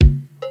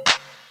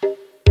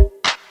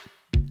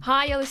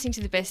Hi, you're listening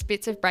to the best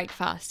bits of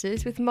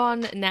Breakfasters with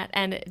Mon, Nat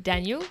and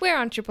Daniel. We're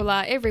on Triple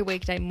R every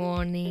weekday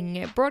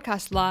morning,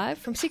 broadcast live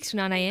from 6 to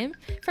 9am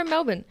from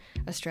Melbourne,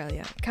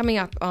 Australia. Coming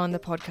up on the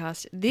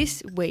podcast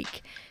this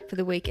week, for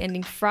the week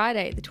ending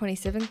Friday, the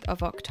 27th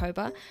of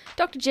October,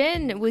 Dr.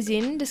 Jen was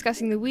in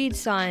discussing the weird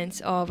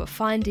science of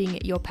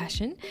finding your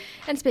passion.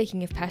 And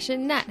speaking of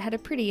passion, Nat had a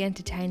pretty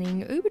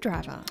entertaining Uber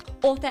driver.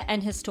 Author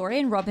and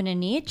historian Robin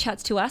Annear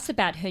chats to us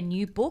about her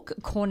new book,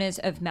 Corners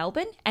of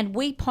Melbourne, and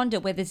we ponder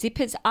whether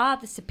zippers are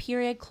the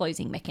superior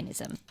closing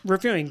mechanism.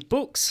 Reviewing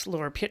books,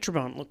 Laura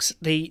Pietrobon looks at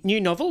the new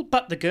novel,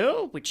 But the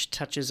Girl, which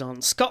touches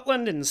on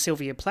Scotland and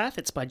Sylvia Plath.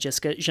 It's by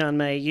Jessica Jean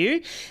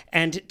Mayhew.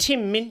 And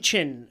Tim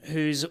Minchin,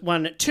 who's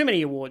won too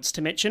many awards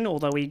to mention,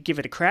 although we give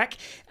it a crack,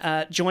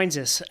 joins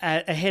us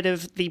ahead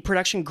of the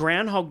production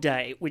Groundhog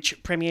Day,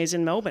 which premieres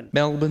in Melbourne.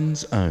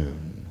 Melbourne's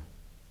own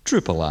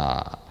Triple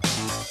R.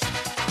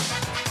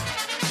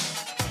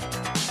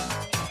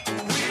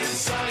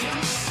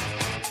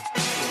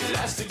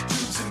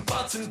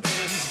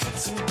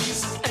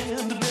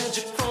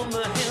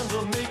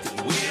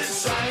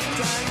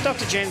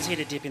 Dr. Jen's here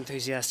to dip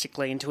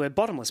enthusiastically into her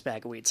bottomless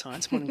bag of weird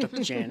science. Morning,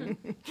 Dr. Jen.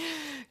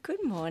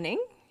 Good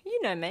morning.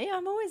 You know me,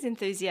 I'm always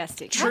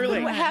enthusiastic.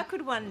 Truly. How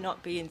could one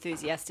not be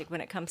enthusiastic when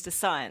it comes to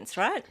science,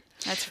 right?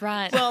 That's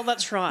right. Well,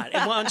 that's right.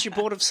 And once you're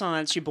bored of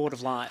science, you're bored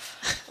of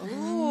life.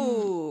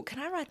 Ooh, can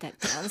I write that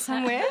down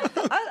somewhere?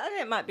 I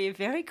think it might be a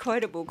very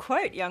quotable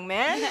quote, young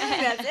man.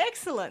 That's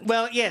excellent.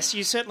 Well, yes,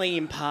 you certainly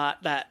impart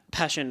that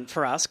passion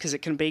for us because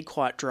it can be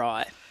quite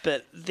dry,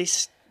 but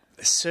this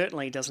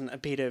certainly doesn't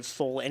appear to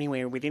fall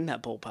anywhere within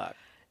that ballpark.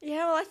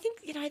 Yeah, well, I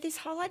think, this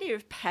whole idea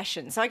of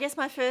passion. So I guess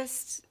my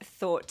first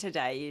thought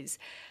today is,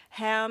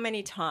 how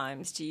many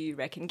times do you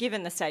reckon,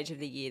 given the stage of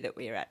the year that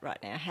we're at right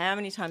now, how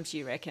many times do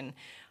you reckon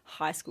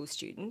high school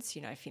students,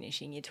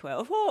 finishing year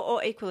 12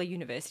 or equally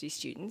university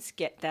students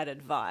get that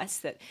advice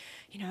that,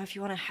 if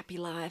you want a happy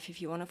life, if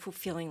you want a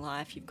fulfilling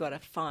life, you've got to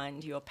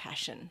find your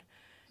passion?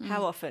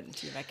 How often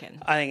do you reckon?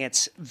 I think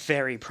it's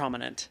very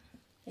prominent.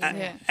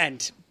 Yeah.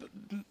 And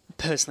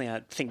personally,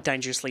 I think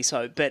dangerously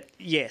so. But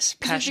yes,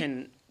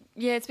 passion.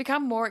 Yeah, it's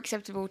become more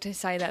acceptable to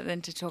say that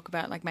than to talk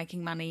about like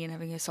making money and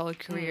having a solid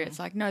career. It's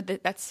like, no,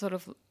 that's sort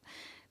of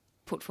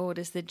put forward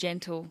as the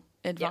gentle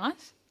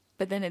advice,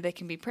 but then there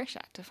can be pressure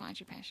to find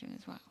your passion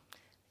as well.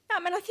 I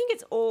mean, I think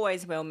it's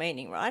always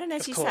well-meaning, right? And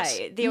as you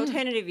say, the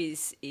alternative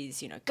is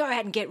go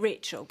out and get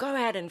rich or go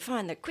out and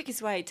find the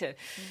quickest way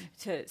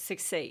to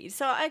succeed.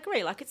 So I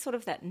agree, like it's sort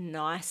of that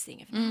nice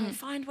thing of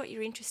find what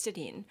you're interested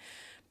in.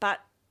 But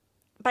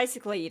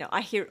basically,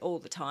 I hear it all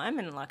the time,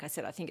 and like I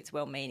said, I think it's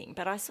well-meaning,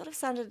 but I sort of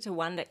started to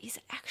wonder, is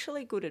it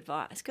actually good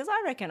advice? Because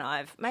I reckon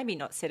I've maybe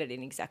not said it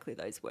in exactly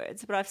those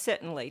words, but I've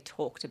certainly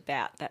talked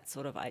about that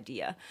sort of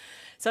idea.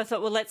 So I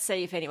thought, well, let's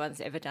see if anyone's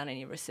ever done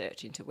any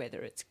research into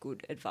whether it's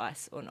good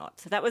advice or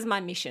not. So that was my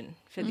mission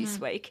for this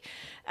week.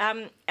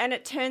 And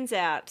it turns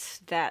out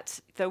that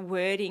the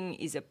wording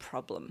is a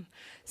problem.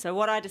 So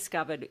what I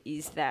discovered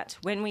is that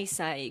when we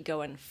say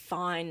go and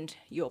find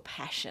your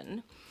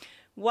passion,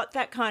 what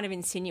that kind of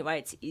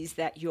insinuates is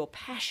that your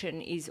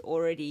passion is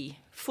already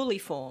fully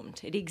formed.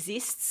 It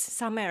exists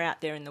somewhere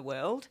out there in the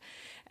world,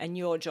 and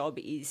your job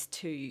is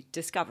to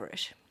discover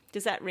it.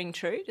 Does that ring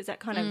true? Does that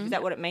is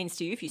that what it means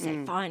to you if you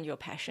say find your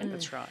passion?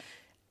 That's right.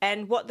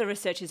 And what the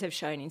researchers have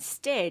shown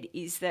instead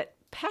is that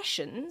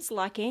passions,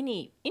 like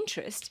any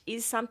interest,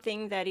 is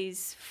something that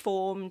is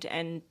formed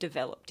and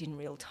developed in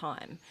real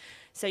time.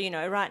 So,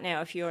 right now,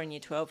 if you're in year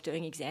 12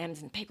 doing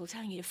exams and people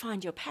telling you to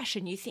find your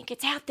passion, you think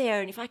it's out there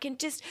and if I can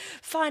just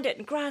find it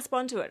and grasp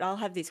onto it, I'll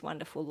have this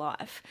wonderful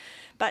life.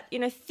 But,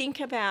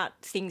 think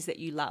about things that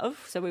you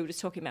love. So we were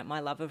just talking about my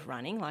love of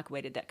running, like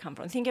where did that come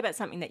from? Think about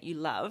something that you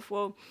love.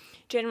 Well,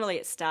 generally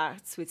it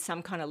starts with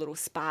some kind of little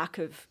spark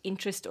of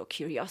interest or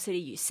curiosity.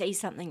 You see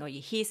something or you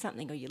hear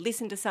something or you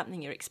listen to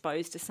something, you're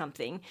exposed to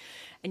something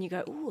and you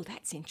go, oh,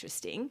 that's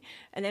interesting.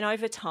 And then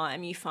over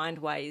time you find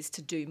ways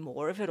to do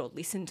more of it or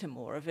listen to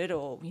more of it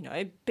or,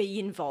 be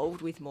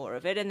involved with more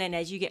of it. And then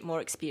as you get more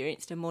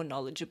experienced and more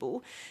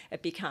knowledgeable,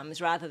 it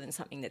becomes, rather than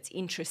something that's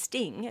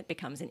interesting, it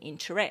becomes an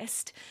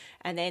interest.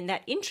 And then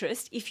that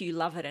interest, if you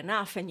love it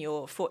enough and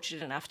you're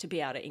fortunate enough to be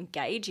able to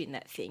engage in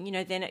that thing,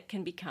 then it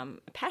can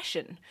become a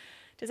passion.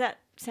 Does that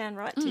sound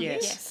right to you?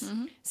 Yes.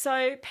 Mm-hmm.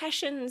 So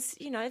passions,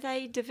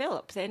 they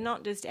develop. They're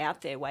not just out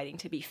there waiting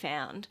to be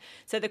found.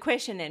 So the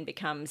question then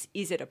becomes,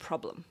 is it a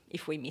problem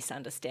if we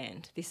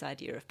misunderstand this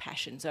idea of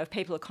passion? So if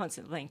people are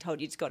constantly being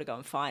told you just got to go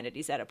and find it,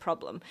 is that a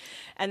problem?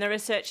 And the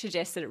research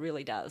suggests that it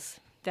really does.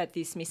 That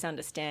this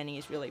misunderstanding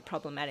is really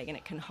problematic and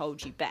it can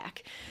hold you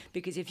back.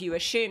 Because if you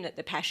assume that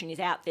the passion is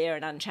out there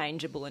and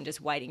unchangeable and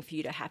just waiting for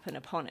you to happen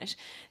upon it,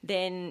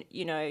 then,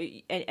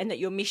 and that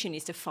your mission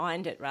is to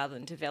find it rather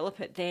than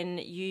develop it, then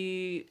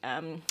you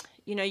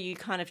You know, you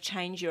kind of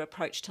change your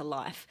approach to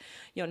life.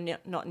 You're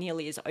not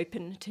nearly as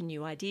open to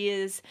new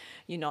ideas.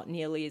 You're not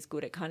nearly as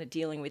good at kind of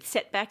dealing with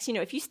setbacks. You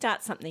know, if you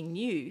start something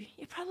new,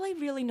 you're probably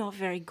really not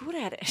very good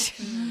at it.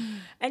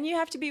 And you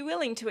have to be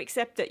willing to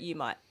accept that you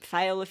might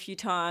fail a few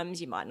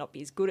times, you might not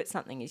be as good at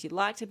something as you'd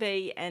like to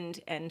be.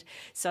 And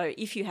so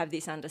if you have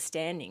this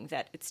understanding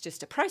that it's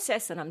just a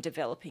process and I'm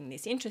developing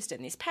this interest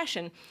and this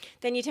passion,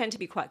 then you tend to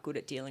be quite good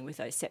at dealing with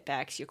those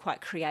setbacks. You're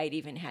quite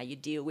creative in how you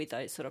deal with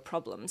those sort of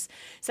problems.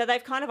 So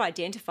they've kind of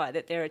identified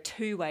that there are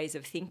two ways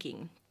of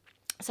thinking.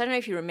 So I don't know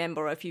if you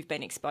remember or if you've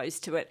been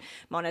exposed to it.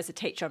 Mon, as a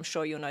teacher, I'm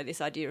sure you'll know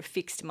this idea of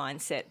fixed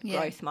mindset,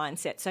 growth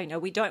mindset. So,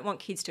 we don't want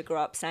kids to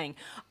grow up saying,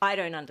 I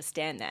don't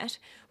understand that.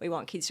 We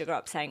want kids to grow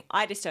up saying,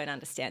 I just don't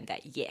understand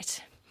that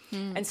yet.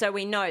 And so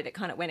we know that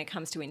kind of when it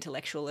comes to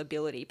intellectual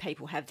ability,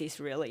 people have this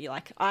really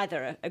like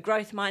either a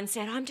growth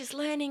mindset, I'm just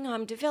learning,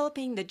 I'm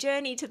developing, the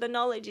journey to the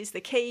knowledge is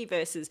the key,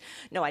 versus,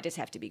 no, I just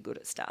have to be good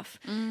at stuff.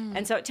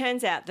 And so it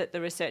turns out that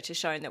the research has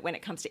shown that when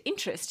it comes to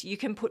interest, you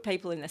can put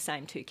people in the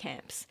same two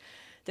camps.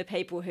 The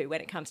people who,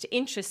 when it comes to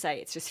interest, say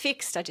it's just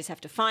fixed, I just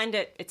have to find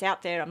it, it's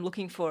out there, I'm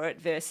looking for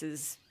it,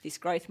 versus this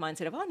growth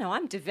mindset of, oh no,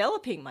 I'm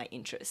developing my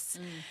interests.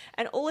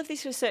 And all of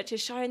this research has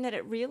shown that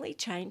it really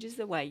changes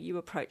the way you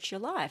approach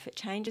your life. It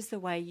changes the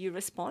way you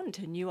respond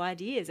to new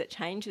ideas. It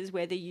changes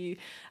whether you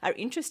are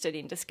interested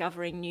in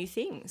discovering new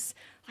things.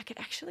 Like, it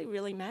actually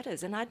really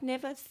matters. And I'd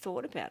never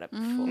thought about it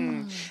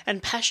before.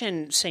 And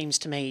passion seems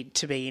to me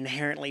to be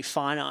inherently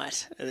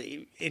finite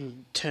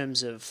in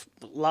terms of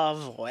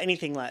love or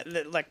anything like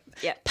that. Like,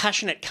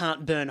 passionate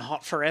can't burn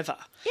hot forever.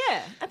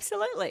 Yeah,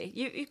 absolutely.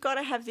 You've got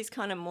to have this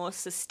kind of more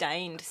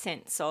sustained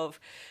sense of,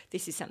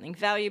 this is something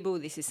valuable,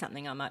 this is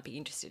something I might be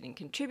interested in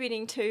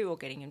contributing to or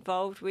getting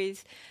involved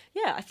with.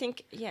 Yeah, I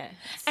think,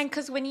 And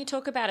because when you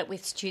talk about it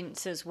with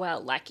students as well,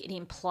 like, it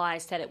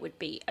implies that it would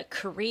be a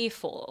career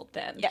for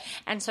them. Yeah.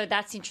 And so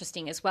that's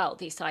interesting as well,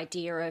 this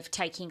idea of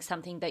taking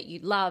something that you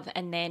love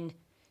and then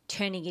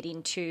turning it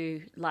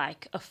into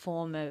like a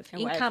form of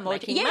income or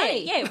making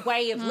money.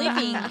 way of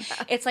living.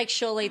 It's like,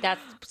 surely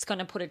that's going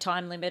to put a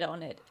time limit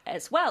on it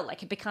as well.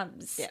 Like, it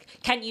becomes,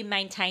 can you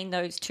maintain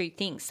those two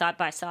things side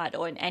by side,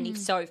 and if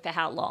so, for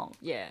how long?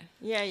 Yeah,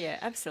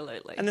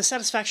 absolutely. And the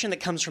satisfaction that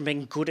comes from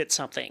being good at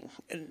something,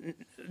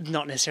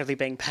 not necessarily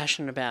being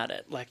passionate about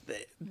it, like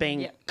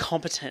being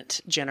competent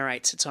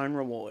generates its own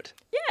reward.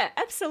 Yeah,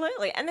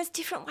 absolutely. And there's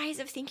different ways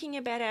of thinking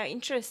about our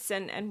interests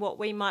and what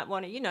we might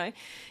want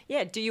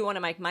to, do you want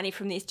to make money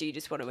from this? Do you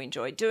just want to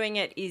enjoy doing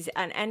it?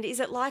 And is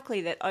it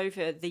likely that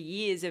over the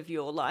years of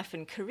your life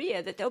and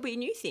career that there'll be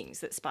new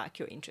things that spark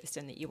your interest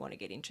and that you want to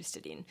get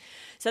interested in?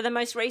 So the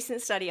most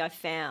recent study I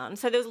found,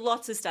 so there's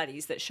lots of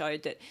studies that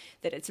showed that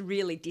it's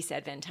really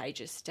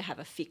disadvantageous to have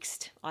a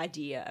fixed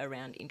idea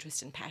around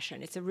interest and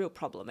passion. It's a real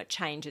problem. It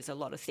changes a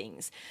lot of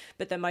things.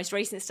 But the most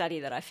recent study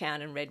that I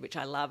found and read, which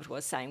I loved,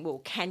 was saying,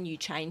 well, can you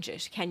change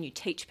it? Can you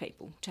teach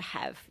people to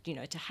have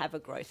a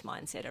growth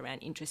mindset around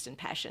interest and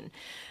passion?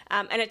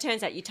 And it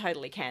turns out you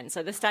totally can.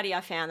 So the study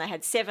I found, they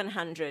had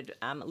 700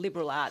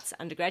 liberal arts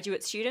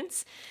undergraduate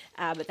students,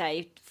 but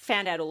they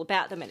found out all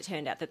about them, and it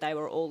turned out that they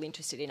were all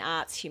interested in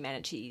arts,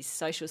 humanities,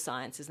 social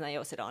sciences, and they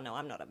all said, oh no,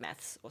 I'm not a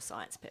maths or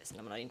science person,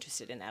 I'm not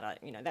interested in that,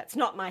 that's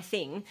not my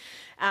thing.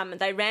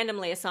 They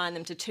randomly assigned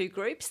them to two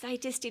groups. They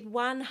just did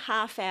 1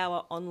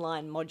 half-hour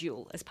online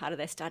module as part of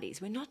their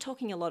studies. We're not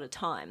talking a lot of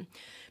time,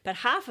 but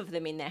half of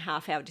them in their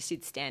half hour just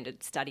did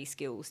standard study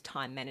skills,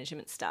 time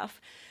management stuff.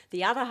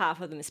 The other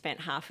half of them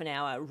spent half an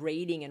hour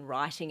reading and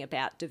writing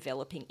about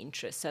developing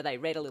interests. So they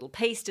read a little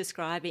piece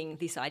describing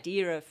this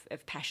idea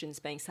of passions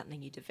being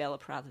something you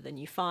develop rather than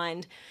you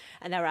find,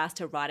 and they were asked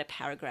to write a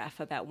paragraph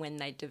about when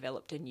they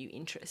developed a new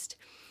interest.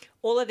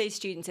 All of these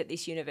students at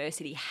this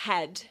university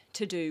had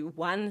to do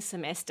 1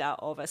 semester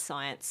of a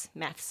science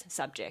maths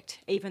subject,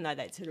 even though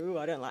they'd said, oh,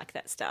 I don't like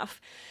that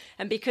stuff.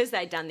 And because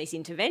they'd done this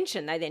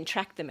intervention, they then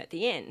tracked them at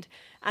the end.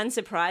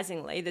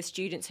 Unsurprisingly, the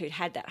students who'd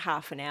had that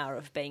half an hour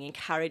of being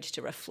encouraged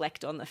to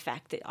reflect on the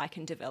fact that I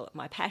can develop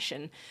my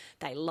passion,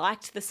 they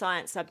liked the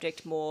science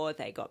subject more,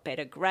 they got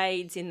better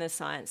grades in the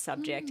science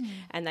subject,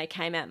 and they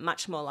came out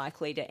much more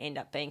likely to end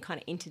up being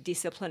kind of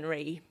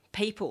interdisciplinary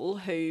people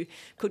who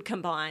could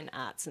combine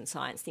arts and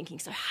science thinking.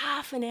 So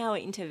half an hour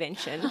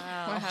intervention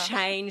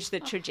changed the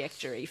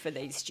trajectory for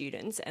these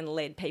students and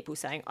led people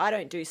saying, I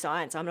don't do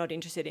science, I'm not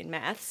interested in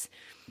maths,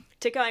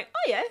 to going,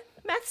 oh yeah,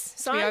 maths,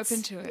 science. Be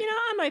open to it.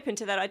 I'm open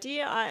to that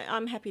idea.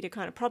 I'm happy to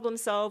kind of problem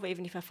solve,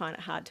 even if I find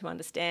it hard to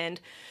understand.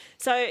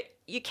 So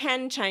you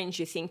can change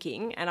your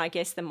thinking, and I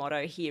guess the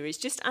motto here is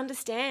just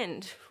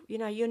understand,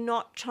 you're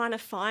not trying to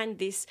find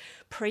this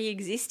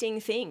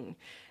pre-existing thing.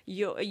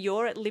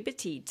 You're at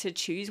liberty to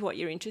choose what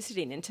you're interested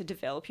in and to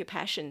develop your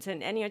passions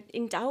and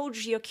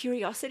indulge your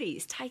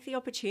curiosities. Take the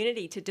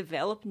opportunity to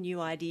develop new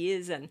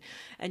ideas and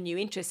new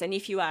interests. And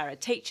if you are a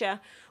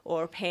teacher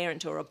or a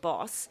parent or a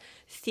boss,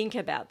 think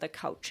about the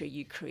culture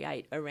you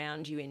create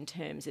around you in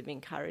terms of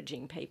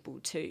encouraging people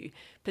to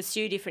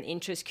pursue different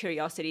interests,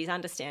 curiosities,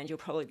 understand you'll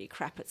probably be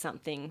crap at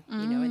something,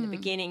 in the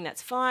beginning,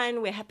 that's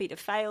fine. We're happy to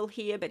fail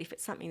here, but if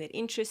it's something that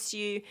interests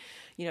you,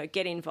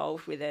 get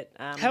involved with it.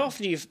 How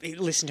often do you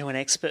listen to an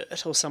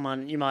expert or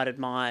someone you might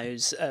admire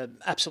who's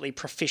absolutely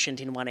proficient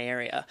in one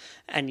area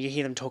and you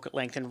hear them talk at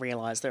length and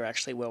realise they're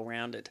actually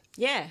well-rounded?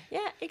 Yeah,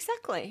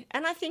 exactly.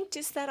 And I think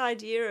just that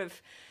idea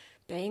of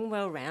being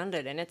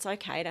well-rounded, and it's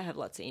okay to have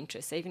lots of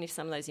interests, even if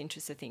some of those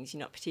interests are things you're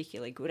not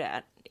particularly good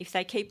at. If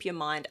they keep your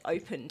mind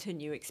open to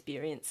new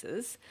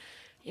experiences,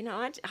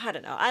 I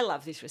don't know. I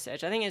love this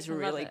research. I think it's a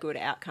really good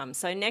outcome.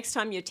 So next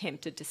time you're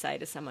tempted to say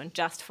to someone,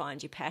 just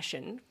find your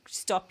passion,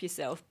 stop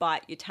yourself,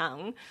 bite your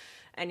tongue,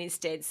 and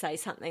instead say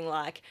something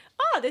like,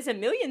 there's a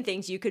million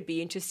things you could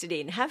be interested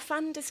in. Have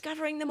fun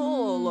discovering them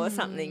all, or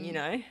something,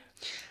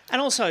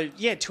 And also,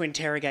 to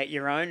interrogate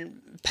your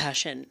own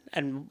passion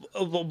and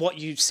what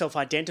you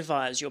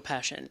self-identify as your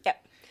passion.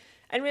 Yep.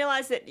 And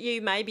realise that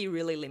you may be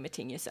really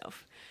limiting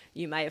yourself.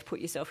 You may have put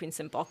yourself in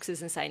some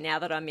boxes and say, now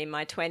that I'm in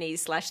my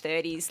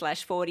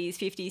 20s/30s/40s,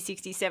 50s,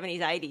 60s, 70s,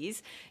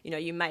 80s,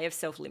 you may have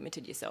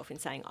self-limited yourself in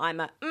saying, I'm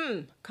a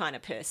kind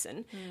of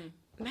person.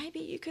 Maybe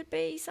you could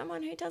be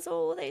someone who does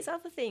all these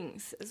other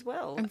things as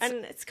well.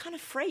 And it's kind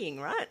of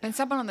freeing, right? And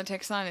someone on the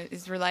text line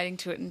is relating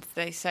to it, and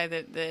they say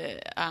that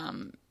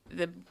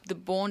the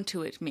born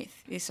to it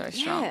myth is so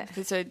strong.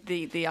 Yeah. So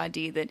the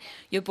idea that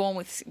you're born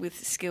with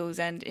skills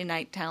and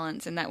innate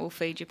talents, and that will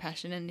feed your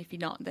passion, and if you're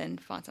not, then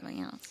find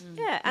something else.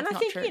 Yeah, and I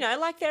think, true.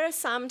 there are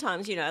some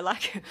times,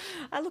 like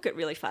I look at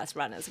really fast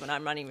runners when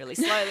I'm running really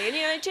slowly,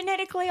 and,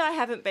 genetically I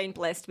haven't been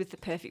blessed with the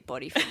perfect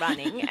body for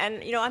running,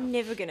 and, I'm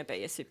never going to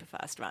be a super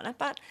fast runner,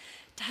 but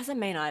doesn't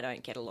mean I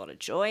don't get a lot of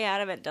joy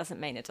out of it. Doesn't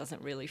mean it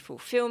doesn't really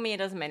fulfill me. It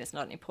doesn't mean it's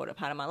not an important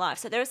part of my life.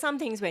 So there are some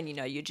things when,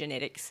 your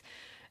genetics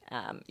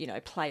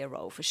play a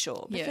role for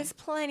sure. But there's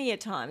plenty of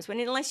times when,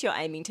 unless you're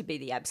aiming to be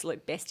the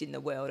absolute best in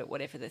the world at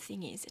whatever the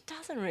thing is, it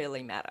doesn't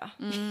really matter.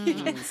 You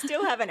can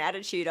still have an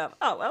attitude of,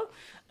 I'm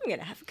going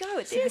to have a go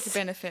at this. It's a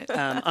benefit.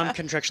 I'm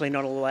contractually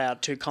not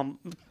allowed to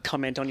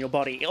comment on your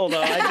body,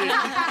 although I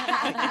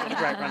do think you've got a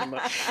great running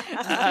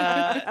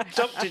body.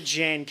 Dr.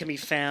 Jen can be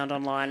found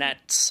online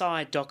at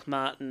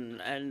SciDocMartin,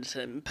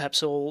 and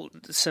perhaps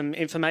some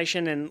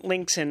information and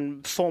links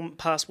and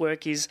past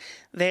work is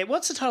there.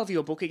 What's the title of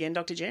your book again,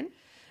 Dr. Jen?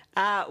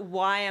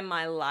 Why Am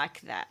I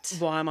Like That?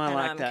 Why Am I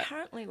Like That? I'm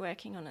currently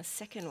working on a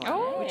second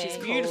one, which is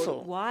beautiful.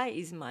 Called Why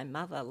Is My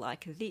Mother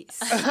Like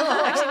This?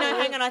 Actually, no,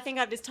 hang on. I think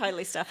I've just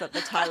totally stuffed up the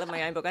title of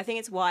my own book. I think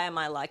it's Why Am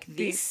I Like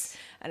This?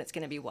 And it's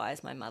going to be Why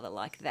Is My Mother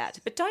Like That?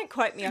 But don't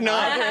quote me on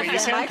that. No, you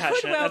sound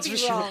passionate. I could well be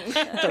wrong.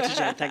 Dr.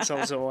 Jen, thanks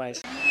as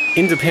always.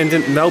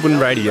 Independent Melbourne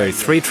Radio,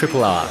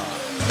 3RRR.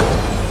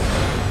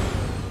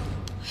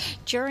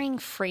 During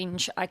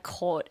Fringe, I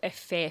caught a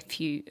fair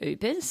few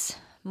Ubers.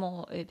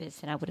 More Ubers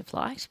than I would have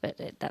liked, but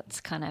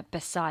that's kind of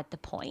beside the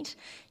point.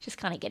 Just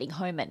kind of getting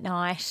home at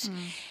night.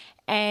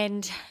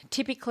 And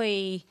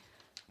typically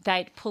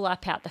they'd pull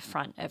up out the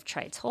front of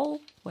Trades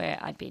Hall where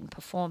I'd been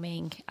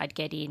performing. I'd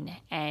get in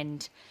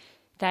and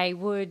they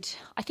would,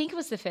 I think it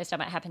was the first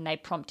time it happened, they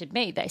prompted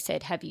me. They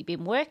said, have you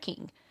been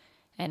working?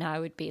 And I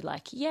would be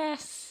like,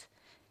 yes.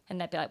 And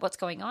they'd be like, what's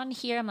going on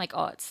here? I'm like,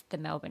 it's the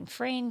Melbourne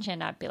Fringe.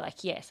 And I'd be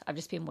like, yes, I've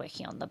just been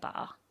working on the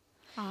bar.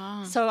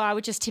 So I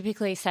would just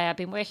typically say I've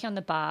been working on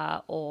the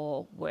bar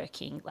or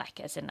working like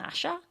as an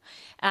usher,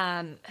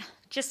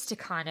 just to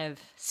kind of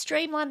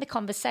streamline the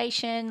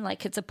conversation.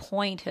 Like it's a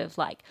point of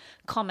like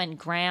common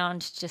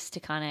ground, just to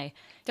kind of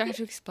Don't have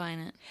to explain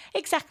it.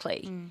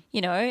 Exactly.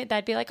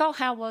 They'd be like,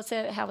 how was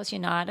it? How was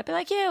your night? I'd be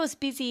like, yeah, it was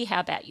busy.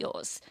 How about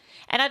yours?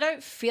 And I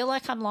don't feel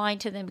like I'm lying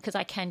to them because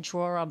I can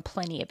draw on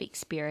plenty of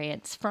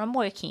experience from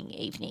working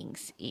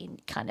evenings in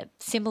kind of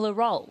similar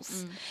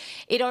roles.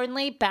 It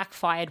only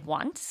backfired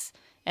once.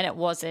 And it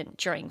wasn't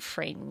during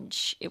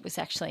Fringe. It was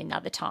actually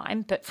another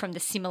time. But from the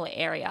similar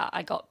area,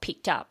 I got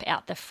picked up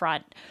out the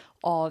front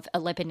of a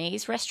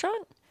Lebanese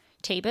restaurant,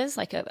 Tiba's,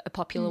 like a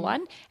popular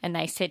one. And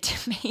they said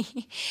to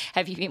me,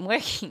 have you been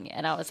working?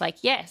 And I was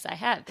like, yes, I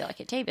have. They're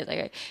like, at Tiba's? I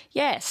go,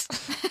 yes.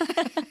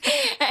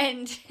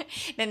 And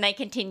then they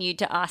continued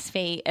to ask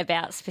me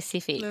about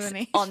specifics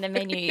Lebanese. On the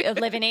menu of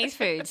Lebanese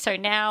food. So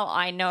now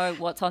I know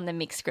what's on the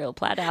mixed grill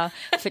platter: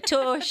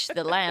 fattoush,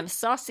 the lamb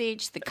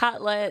sausage, the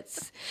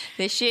cutlets,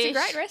 the shish. It's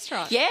a great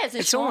restaurant. Yeah,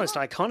 It's almost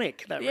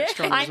iconic, that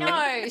restaurant. I isn't it?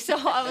 know. So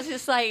I was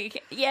just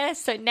like,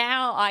 yes. So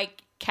now I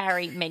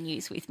carry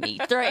menus with me.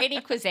 Throw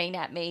any cuisine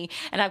at me,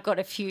 and I've got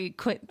a few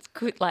quick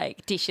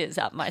like dishes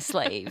up my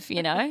sleeve.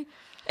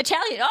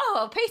 Italian,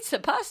 pizza,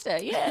 pasta,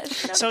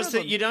 yes. So it's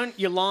that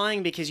you're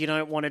lying because you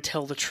don't want to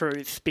tell the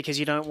truth, because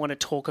you don't want to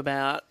talk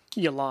about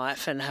your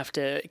life and have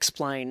to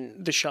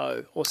explain the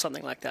show or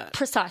something like that.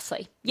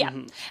 Precisely, yeah.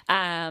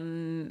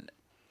 And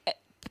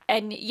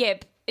yeah,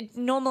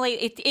 normally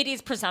it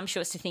is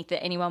presumptuous to think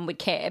that anyone would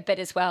care, but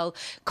as well,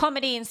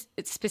 comedy and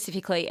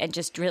specifically, and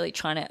just really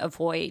trying to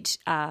avoid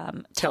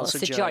tell us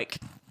a joke.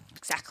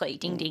 Exactly,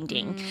 ding, ding,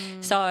 ding.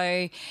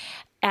 So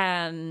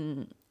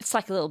It's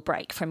like a little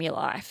break from your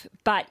life.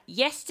 But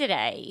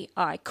yesterday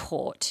I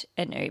caught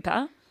an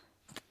Uber.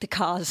 The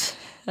car's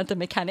at the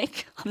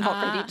mechanic. I'm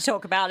not ready to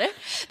talk about it.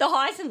 The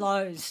highs and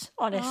lows,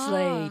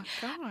 honestly. Oh,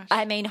 gosh.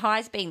 I mean,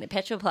 highs being the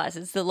petrol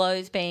plazas, the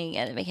lows being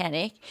at the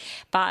mechanic.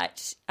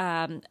 But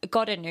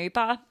got an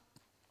Uber,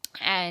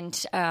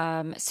 and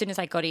as soon as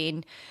I got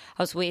in,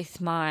 I was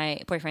with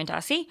my boyfriend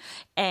Darcy,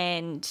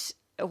 and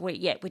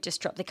we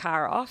just dropped the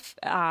car off.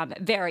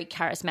 Very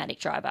charismatic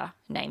driver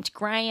named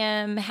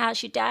Graham.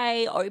 How's your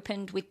day?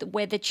 Opened with the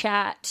weather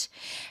chat.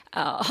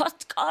 Oh,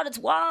 God, it's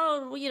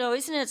wild,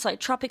 isn't it? It's like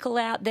tropical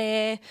out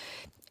there.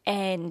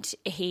 And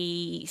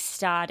he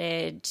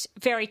started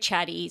very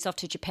chatty. He's off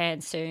to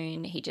Japan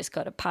soon. He just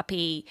got a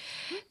puppy.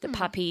 The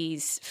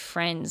puppy's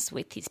friends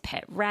with his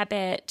pet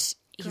rabbit.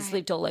 He's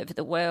lived all over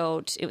the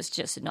world. It was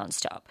just a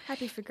nonstop.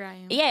 Happy for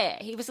Graham.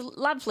 Yeah, he was a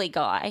lovely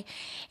guy.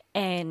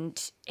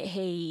 And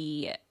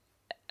he,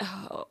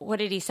 what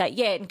did he say?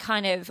 Yeah, and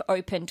kind of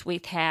opened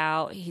with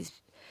how he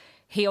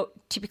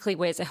typically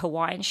wears a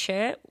Hawaiian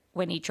shirt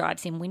when he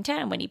drives in winter,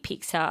 and when he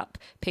picks up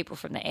people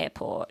from the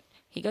airport,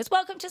 he goes,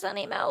 "Welcome to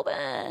sunny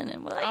Melbourne."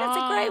 And we're like, "That's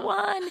a great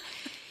one."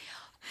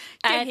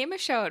 Get him a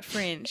show at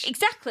Fringe.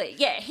 Exactly.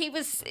 Yeah, he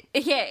was.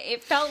 Yeah,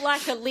 it felt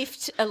like a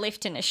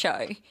lift in a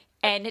show.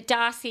 And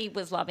Darcy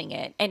was loving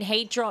it. And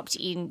he dropped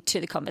into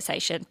the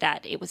conversation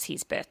that it was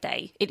his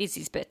birthday. It is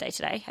his birthday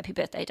today. Happy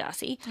birthday,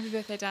 Darcy. Happy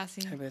birthday,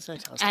 Darcy. Happy birthday,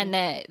 Darcy. And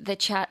the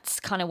chats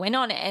kind of went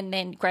on. And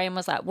then Graham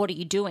was like, "What are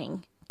you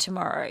doing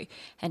tomorrow?"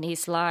 And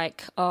he's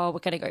like, "Oh,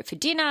 we're going to go for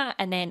dinner,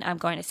 and then I'm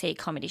going to see a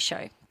comedy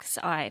show because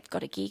I've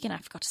got a gig and I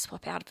forgot to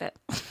swap out of it."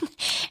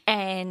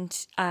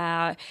 and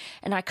I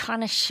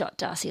kind of shot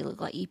Darcy a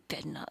look like, "You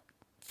better not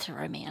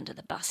throw me under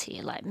the bus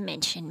here, like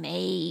mention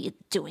me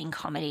doing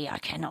comedy. I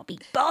cannot be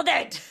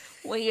bothered.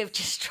 We have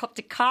just dropped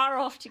a car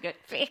off to get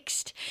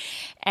fixed."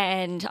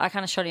 And I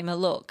kind of shot him a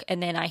look,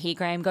 and then I hear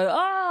Graham go,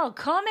 "Oh,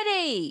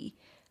 comedy.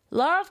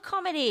 Love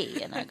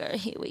comedy." And I go,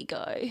 "Here we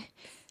go."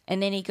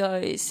 And then he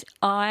goes,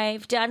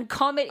 "I've done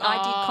comedy.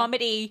 I did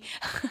comedy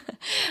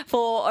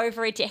for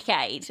over a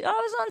decade. I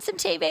was on some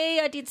TV.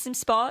 I did some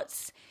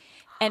spots."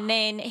 And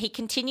then he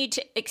continued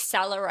to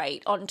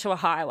accelerate onto a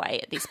highway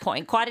at this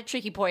point. Quite a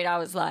tricky point. I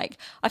was like,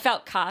 I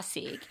felt car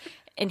sick.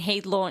 And he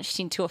launched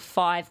into a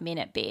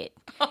 5-minute bit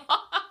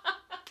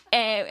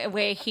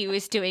where he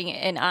was doing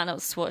an Arnold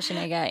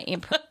Schwarzenegger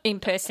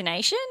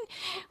impersonation,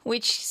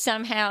 which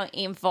somehow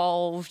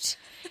involved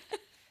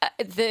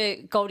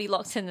the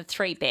Goldilocks and the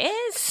Three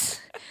Bears.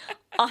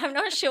 I'm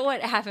not sure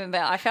what happened,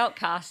 but I felt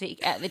car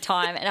sick at the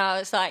time, and I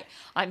was like,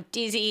 I'm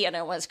dizzy, I don't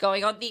know what's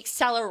going on. The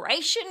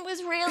acceleration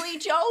was really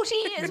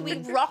jolty as we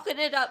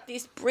rocketed up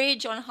this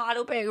bridge on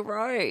Heidelberg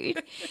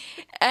Road,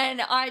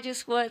 and I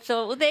just thought,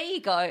 well, there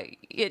you go.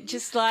 You're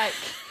just like,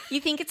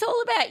 you think it's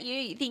all about you.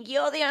 You think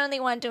you're the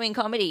only one doing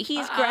comedy.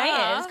 Here's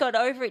Graham's got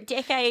over a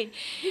decade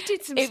He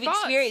did some of spots.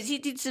 experience. He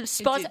did some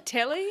spots. He did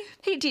telly.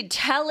 He did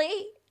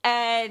telly,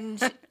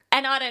 and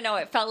I don't know,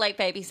 it felt like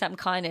maybe some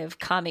kind of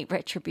karmic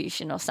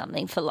retribution or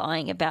something for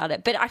lying about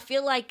it. But I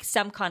feel like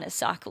some kind of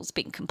cycle's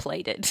been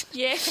completed.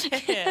 Yeah.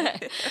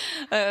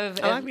 I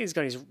like he's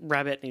got his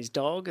rabbit and his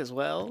dog as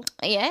well.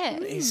 Yeah.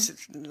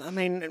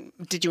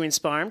 Did you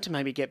inspire him to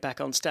maybe get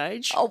back on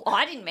stage? Oh,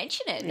 I didn't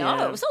mention it. No,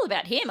 Yeah. It was all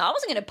about him. I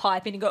wasn't going to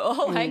pipe in and go,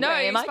 "Oh, hey, No,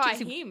 Graham, it's I by did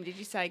some-" him. Did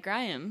you say,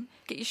 "Graham,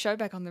 get your show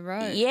back on the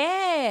road"?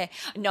 Yeah.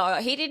 No,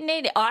 he didn't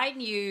need it. I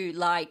knew,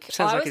 like...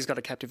 Sounds like he's got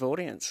a captive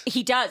audience.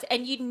 He does.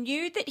 And you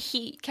knew that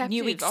he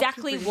knew Captive,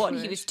 exactly octopus what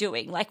word. he was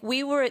doing. Like,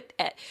 we were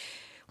at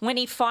when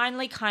he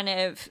finally kind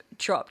of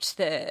dropped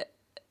the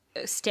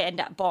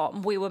stand-up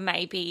bomb, we were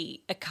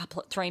maybe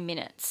 3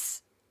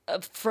 minutes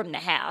from the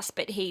house,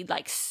 but he,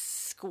 like,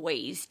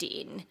 squeezed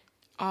in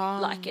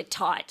like a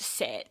tight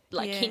set.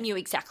 Like, he knew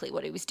exactly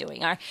what he was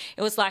doing.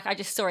 It was like I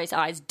just saw his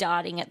eyes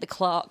darting at the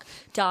clock,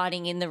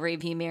 darting in the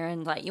rearview mirror,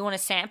 and like, "You want a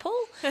sample?"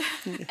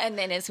 And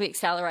then as we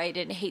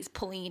accelerated, he's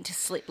pulling into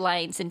slip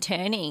lanes and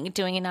turning,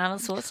 doing an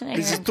Arnold Schwarzenegger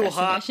This is too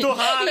hard, impersonation. too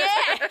hard.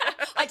 Yeah,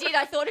 I did.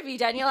 I thought of you,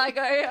 Daniel. I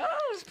go,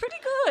 "Oh, it's pretty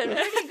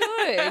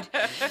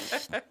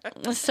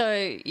good.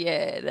 So,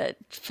 yeah, that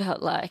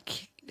felt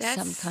like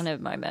some kind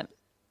of moment.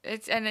 I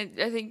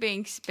think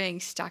being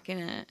stuck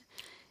in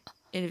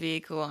a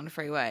vehicle on a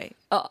freeway.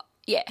 Oh,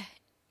 yeah.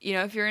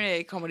 If you're in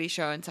a comedy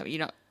show and something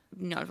you're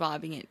not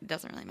vibing, it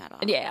doesn't really matter.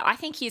 Yeah, I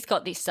think he's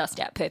got this sussed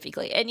out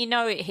perfectly. And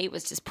he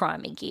was just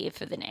priming gear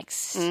for the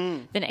next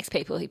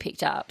people he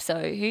picked up.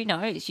 So who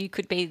knows? You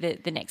could be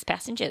the next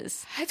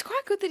passengers. It's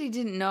quite good that he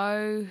didn't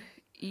know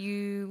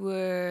you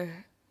were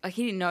a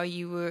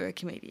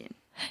comedian.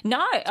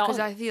 No. Because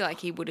I feel like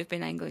he would have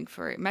been angling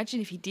for it.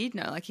 Imagine if he did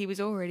know, like he was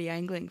already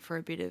angling for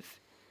a bit of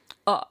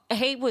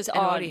he was an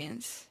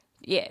audience.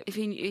 Yeah. If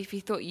he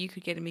thought you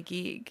could get him a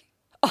gig.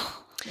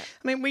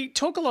 We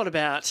talk a lot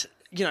about,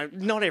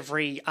 not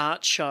every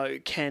art show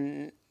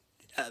can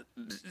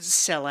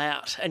sell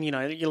out. And,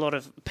 a lot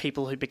of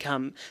people who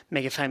become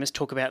mega famous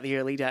talk about the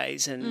early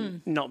days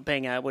and not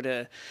being able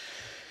to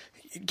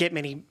get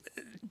many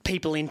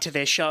people into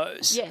their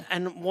shows. Yeah.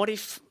 And what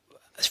if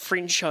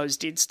fringe shows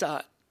did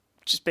start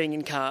just being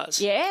in cars.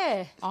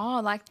 Yeah.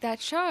 Oh, like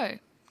that show,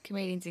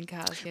 Comedians in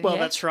Cars. Well,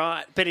 that's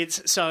right. But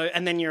it's so,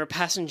 and then you're a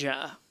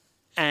passenger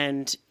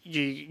and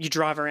you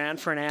drive around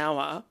for an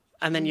hour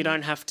and then you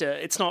don't have to,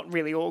 it's not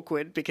really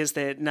awkward because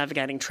they're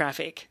navigating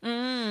traffic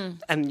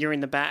and you're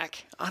in the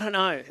back. I don't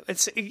know.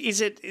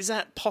 Is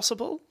that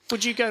possible?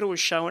 Would you go to a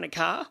show in a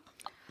car?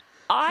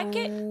 I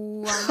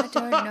don't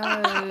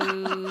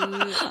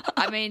know.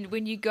 I mean,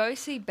 when you go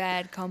see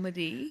bad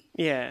comedy,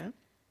 Yeah.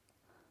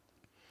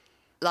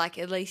 like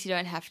at least you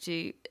don't have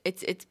to.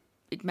 It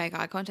make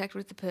eye contact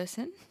with the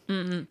person.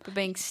 But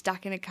being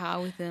stuck in a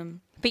car with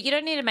them, But you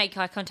don't need to make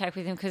eye contact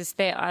with them because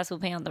their eyes will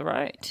be on the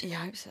road. you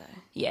hope so.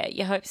 Yeah,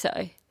 you hope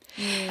so.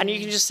 And you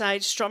can just say,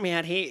 just drop me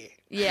out here.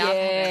 Yeah, I've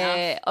had enough.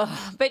 Yeah.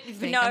 Oh, but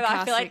Being no, a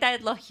I feel like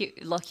classic.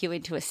 they'd lock you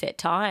into a set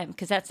time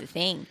because that's the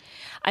thing.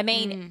 I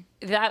mean,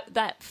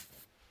 that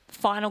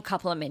final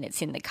couple of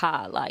minutes in the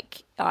car,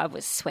 like I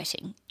was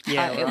sweating.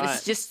 Yeah, It right.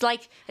 was just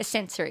like a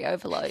sensory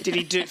overload. Did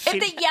he do?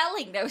 And the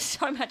yelling, there was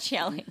so much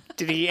yelling.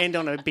 Did he end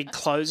on a big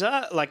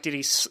closer? Like, did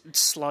he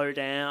slow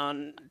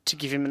down to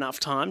give him enough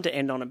time to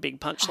end on a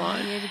big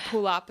punchline? You need to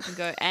pull up and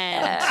go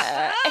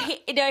and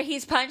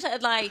His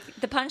punchline, like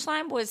the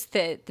punchline was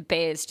the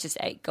bears just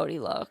ate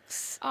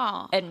Goldilocks.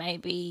 Oh. And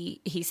maybe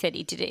he said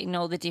he did it in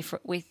all the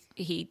different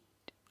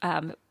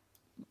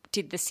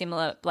did the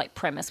similar like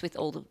premise with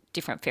all the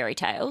different fairy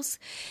tales,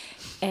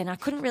 and I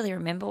couldn't really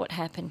remember what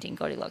happened in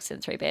Goldilocks and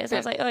the Three Bears. I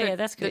was like, oh yeah,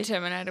 that's The good.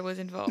 Terminator was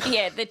involved.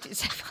 Yeah, I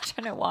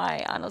don't know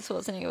why Arnold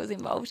Schwarzenegger was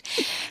involved.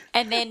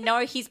 And then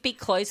no, his big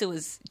closer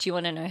was, "Do you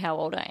want to know how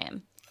old I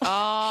am?"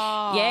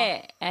 Oh,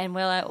 Yeah, and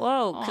we're like,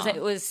 whoa, because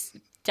it was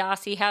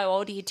Darcy. How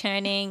old are you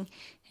turning?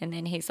 And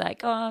then he's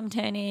like, oh, I'm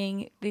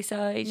turning this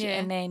age. Yeah.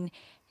 And then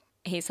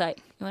he's like,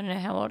 you want to know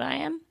how old I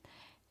am?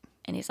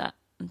 And he's like,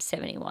 I'm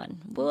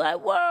 71. We're like,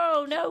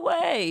 whoa, no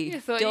way. You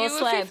thought Door you were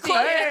slam. 50.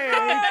 Close.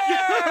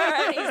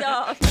 And he's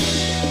off.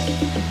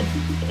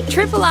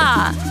 Triple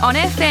R on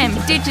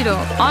FM, digital,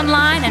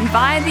 online, and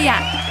via the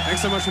app.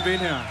 Thanks so much for being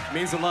here. It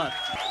means a lot.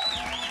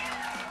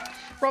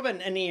 Robin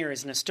Annear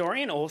is an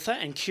historian, author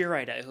and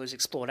curator who has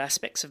explored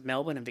aspects of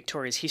Melbourne and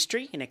Victoria's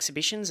history in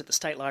exhibitions at the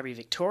State Library of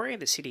Victoria,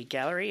 the City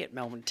Gallery at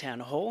Melbourne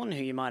Town Hall, and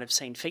who you might have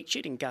seen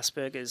featured in Gus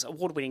Berger's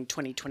award-winning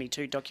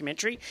 2022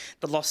 documentary,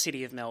 The Lost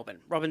City of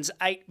Melbourne. Robin's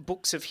 8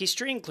 books of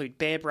history include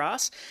Bear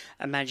Brass,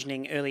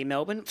 Imagining Early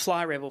Melbourne,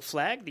 Fly Rebel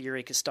Flag, The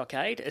Eureka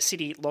Stockade, A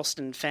City Lost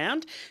and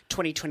Found,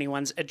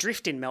 2021's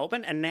Adrift in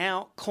Melbourne, and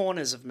now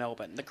Corners of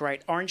Melbourne, The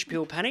Great Orange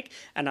Peel Panic,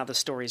 and other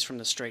stories from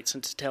the streets.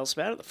 And to tell us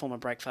about it, the former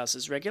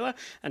Breakfasters regular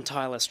and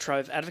tireless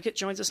Trove advocate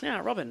joins us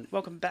now. Robin,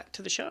 welcome back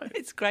to the show.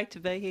 It's great to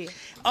be here.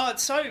 Oh,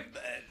 it's so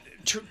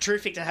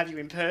terrific to have you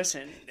in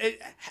person.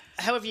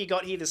 How have you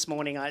got here this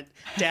morning? I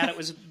doubt it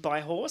was by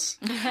horse.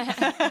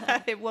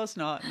 It was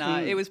not,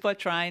 no. It was by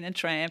train and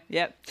tram,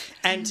 yep.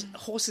 And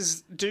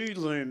horses do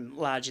loom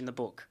large in the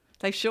book.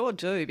 They sure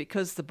do,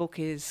 because the book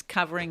is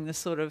covering the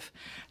sort of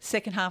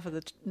second half of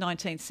the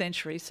 19th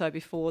century, so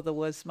before there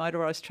was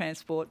motorised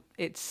transport,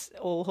 it's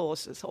all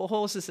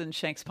horses and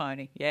Shank's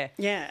pony, yeah.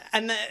 Yeah,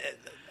 and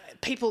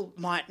people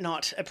might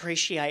not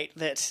appreciate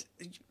that.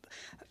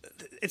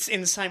 It's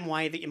in the same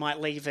way that you might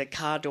leave a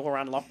car door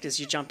unlocked as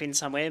you jump in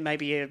somewhere.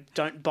 Maybe you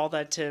don't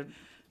bother to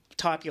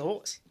tie up your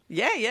horse.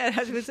 Yeah,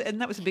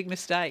 and that was a big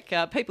mistake.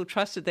 People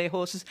trusted their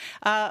horses.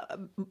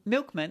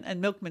 Milkmen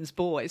and milkmen's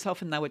boys,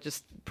 often they were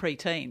just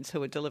pre-teens who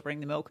were delivering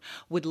the milk,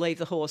 would leave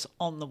the horse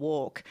on the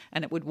walk,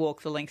 and it would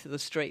walk the length of the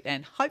street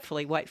and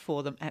hopefully wait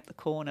for them at the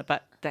corner,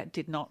 but that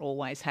did not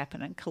always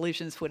happen, and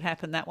collisions would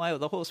happen that way, or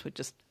the horse would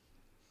just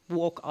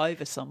walk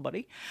over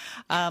somebody,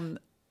 a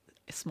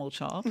small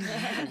child,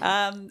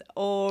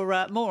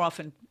 or more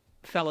often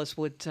fellas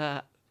would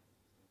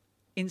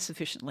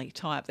insufficiently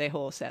tie up their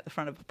horse out the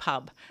front of a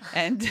pub,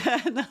 and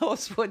the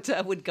horse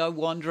would go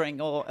wandering,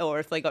 or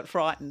if they got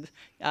frightened,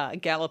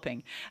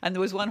 galloping. And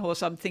there was one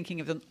horse I'm thinking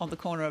of on the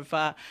corner of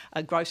a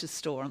grocer's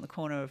store on the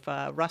corner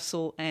of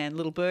Russell and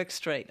Little Burke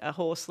Street. A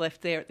horse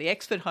left there at the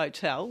Exford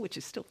Hotel, which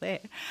is still there,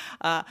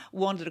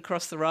 wandered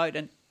across the road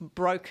and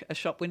broke a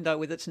shop window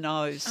with its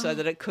nose so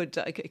that it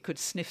could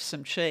sniff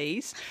some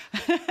cheese.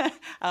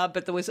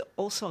 But there was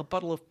also a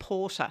bottle of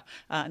porter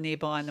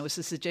nearby, and there was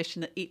a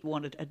suggestion that it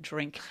wanted a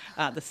drink,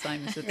 the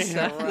same as its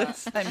the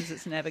same as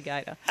its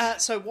navigator.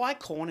 So why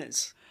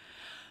Corners?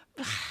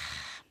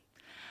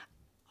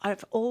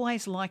 I've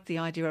always liked the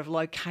idea of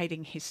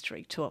locating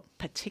history to a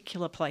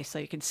particular place, so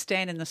you can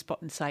stand in the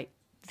spot and say,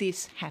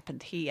 this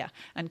happened here,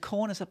 and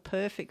corners are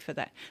perfect for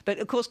that. But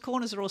of course,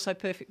 corners are also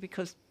perfect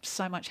because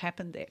so much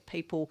happened there.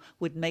 People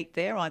would meet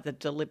there either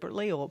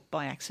deliberately or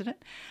by accident.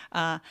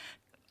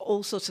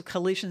 All sorts of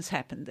collisions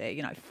happened there.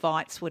 You know,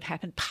 fights would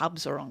happen.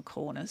 Pubs are on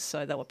corners,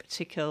 so they were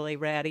particularly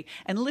rowdy.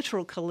 And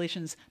literal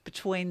collisions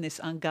between this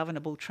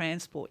ungovernable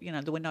transport. You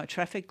know, there were no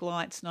traffic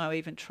lights, no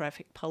even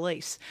traffic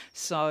police.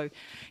 So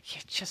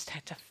you just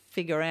had to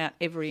figure out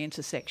every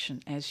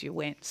intersection as you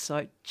went.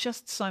 So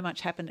just so much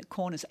happened at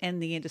corners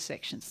and the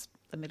intersections,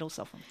 the middles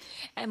of them.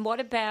 And what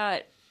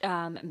about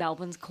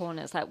Melbourne's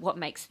corners? Like, what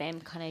makes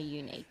them kind of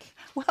unique?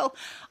 Well,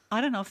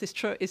 I don't know if this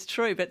is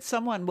true, but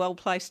someone well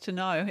placed to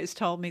know has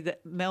told me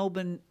that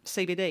Melbourne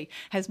CBD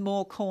has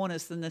more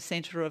corners than the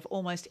centre of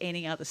almost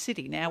any other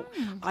city. Now,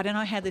 I don't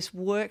know how this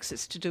works.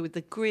 It's to do with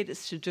the grid,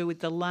 it's to do with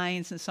the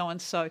lanes and so on.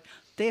 So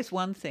there's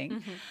one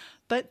thing.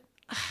 But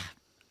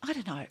I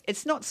don't know.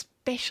 It's not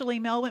especially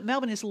Melbourne.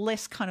 Melbourne is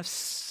less kind of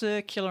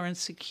circular and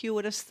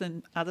circuitous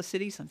than other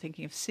cities. I'm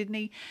thinking of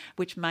Sydney,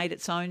 which made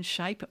its own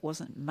shape. It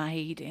wasn't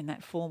made in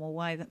that formal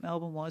way that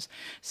Melbourne was.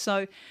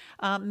 So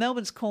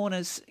Melbourne's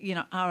corners,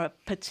 are a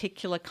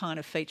particular kind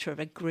of feature of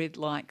a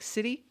grid-like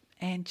city.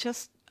 And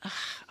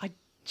I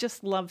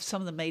just love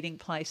some of the meeting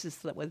places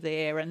that were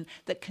there and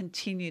that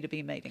continue to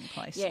be meeting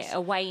places. Yeah,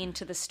 a way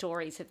into the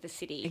stories of the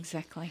city.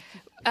 Exactly.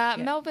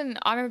 Melbourne,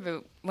 I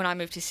remember when I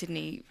moved to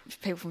Sydney,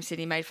 people from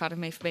Sydney made fun of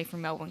me for being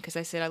from Melbourne because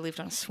they said I lived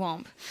on a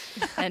swamp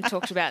and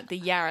talked about the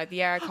Yarra. The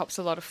Yarra cops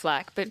a lot of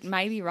flack, but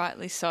maybe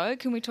rightly so.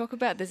 Can we talk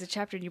about, there's a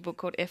chapter in your book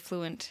called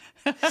Effluent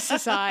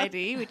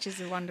Society, which is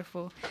a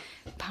wonderful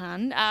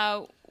pun.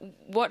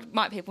 What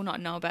might people not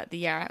know about the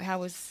Yarra? How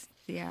was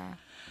the Yarra?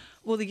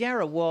 Well, the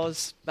Yarra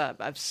was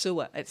a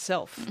sewer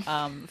itself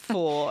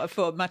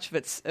for much of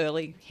its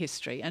early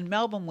history, and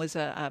Melbourne was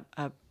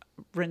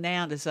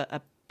renowned as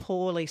a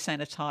poorly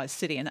sanitised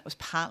city, and that was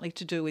partly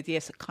to do with,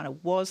 yes, it kind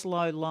of was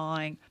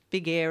low-lying,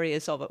 big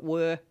areas of it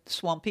were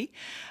swampy,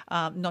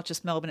 not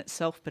just Melbourne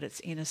itself, but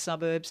its inner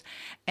suburbs,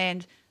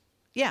 and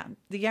yeah,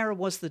 the Yarra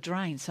was the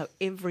drain, so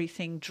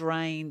everything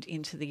drained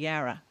into the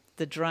Yarra.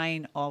 The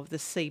drain of the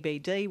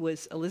CBD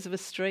was Elizabeth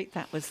Street.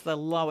 That was the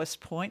lowest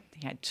point.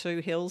 You had two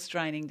hills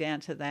draining down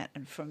to that,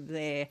 and from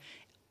there,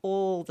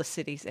 all the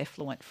city's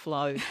effluent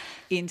flowed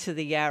into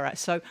the Yarra.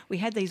 So we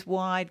had these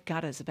wide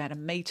gutters, about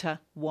 1 metre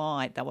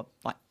wide. They were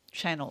like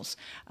channels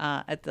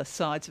at the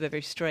sides of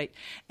every street.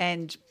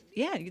 And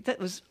yeah, that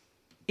was,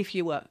 if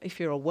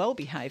you're a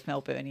well-behaved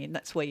Melburnian,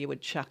 that's where you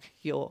would chuck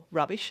your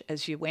rubbish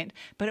as you went.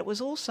 But it was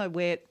also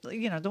where,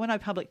 there were no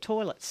public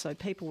toilets, so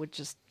people would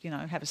just,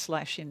 have a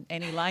slash in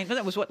any lane. But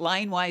that was what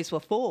laneways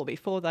were for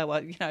before they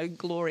were,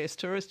 glorious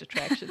tourist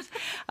attractions.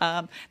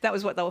 That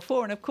was what they were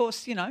for. And, of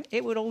course,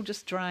 it would all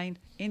just drain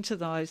into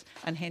those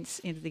and hence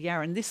into the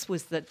Yarra. And this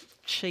was the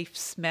chief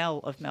smell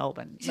of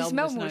Melbourne.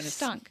 Melbourne was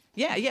stunk.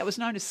 Yeah, it was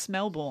known as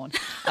Smellbourne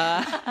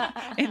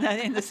in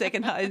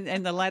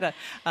the latter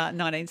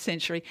 19th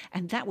century,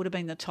 and that would have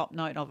been the top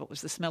note of it,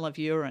 was the smell of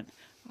urine.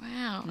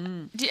 Wow!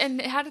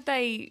 And how did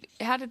they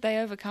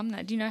overcome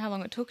that? Do you know how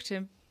long it took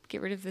to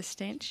get rid of the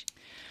stench?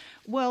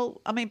 Well,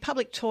 I mean,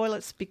 public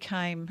toilets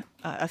became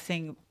a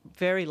thing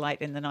very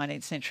late in the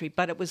 19th century,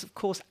 but it was, of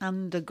course,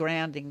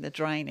 undergrounding the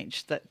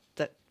drainage that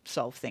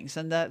solve things.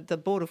 And the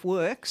Board of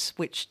Works,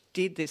 which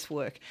did this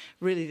work,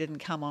 really didn't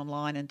come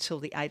online until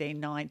the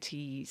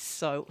 1890s.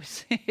 So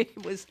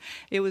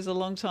it was a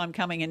long time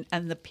coming.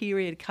 And the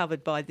period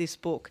covered by this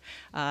book,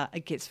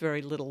 it gets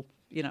very little,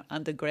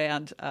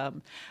 underground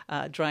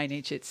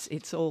drainage.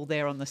 It's all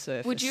there on the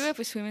surface. Would you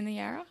ever swim in the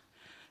Yarra?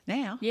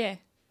 Now? Yeah.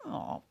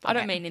 Oh, I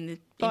don't mean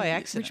by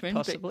accident, Richmond,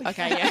 possibly.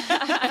 Okay,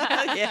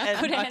 yeah. Yeah,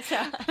 Good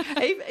answer.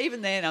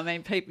 Even then, I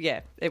mean, people.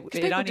 Yeah,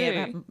 it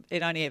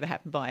only ever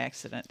happened by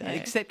accident,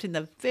 except in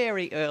the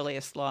very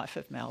earliest life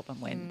of Melbourne,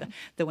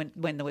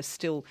 when there was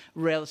still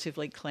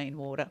relatively clean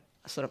water,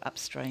 sort of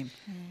upstream.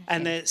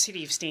 And the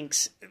City of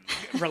Stinks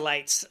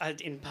relates,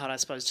 in part, I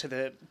suppose, to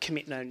the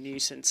commit no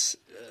nuisance,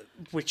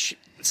 which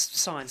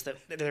signs that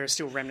there are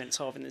still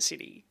remnants of in the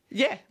city.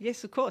 Yeah,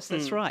 yes, of course,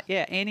 that's right.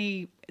 Yeah,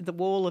 the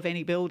wall of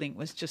any building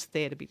was just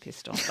there to be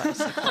pissed on,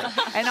 basically.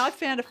 And I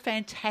found a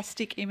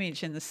fantastic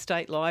image in the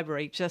State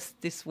Library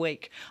just this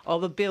week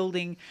of a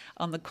building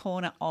on the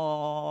corner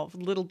of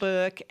Little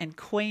Bourke and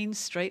Queen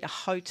Street, a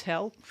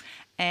hotel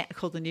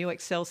called the New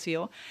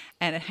Excelsior,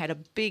 and it had a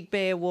big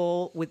bare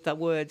wall with the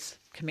words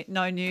 "commit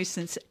no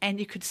nuisance," and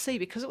you could see,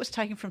 because it was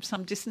taken from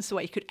some distance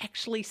away, you could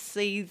actually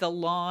see the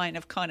line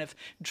of kind of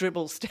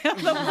dribbles down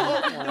the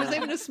wall. There was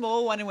even a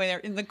small one where they're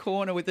in the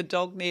corner with the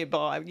dog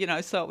nearby,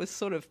 so it was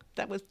sort of,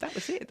 that was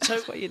it.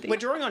 That's what you did. We're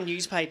drawing on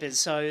newspapers,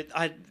 so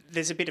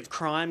there's a bit of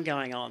crime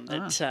going on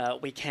that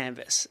we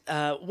canvass.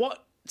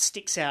 What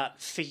sticks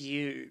out for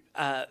you?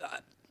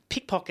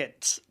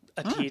 Pickpockets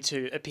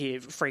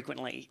appear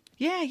frequently.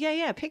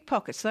 Yeah.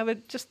 Pickpockets. They were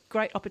just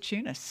great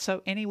opportunists.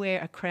 So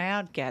anywhere a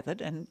crowd gathered,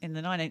 and in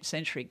the 19th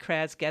century,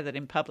 crowds gathered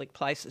in public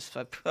places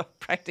for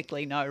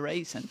practically no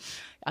reason.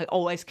 I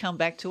always come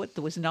back to it.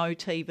 There was no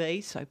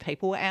TV, so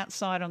people were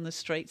outside on the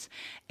streets,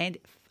 and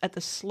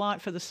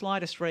for the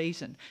slightest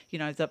reason,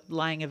 the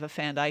laying of a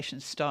foundation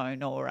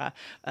stone or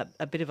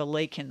a bit of a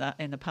leak in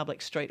the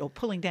public street or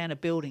pulling down a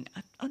building,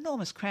 an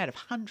enormous crowd of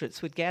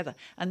hundreds would gather,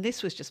 and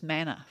this was just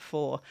manna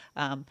for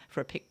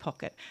a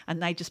pickpocket,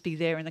 and they'd just be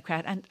there in the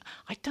crowd. And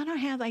I don't know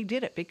how they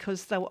did it,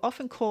 because they were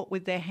often caught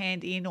with their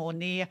hand in or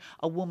near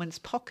a woman's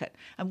pocket,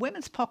 and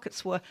women's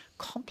pockets were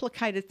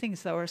complicated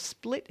things. They were a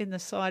split in the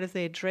side of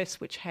their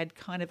dress, which had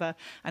kind of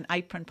an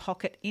apron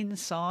pocket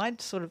inside,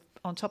 sort of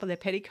on top of their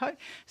petticoat.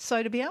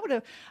 So to be able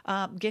to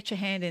get your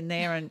hand in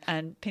there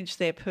and pinch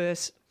their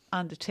purse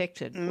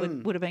undetected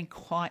would have been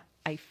quite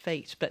a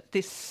feat, but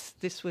this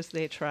was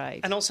their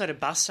trade. And also to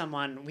bust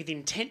someone with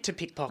intent to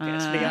pickpocket.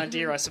 The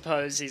idea, I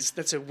suppose, is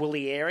that's a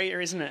woolly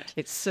area, isn't it?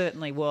 It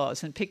certainly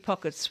was, and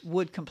pickpockets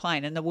would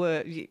complain, and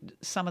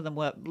some of them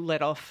were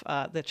let off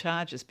the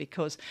charges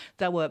because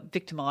they were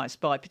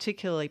victimised by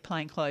particularly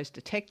plainclothes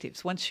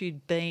detectives. Once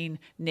you'd been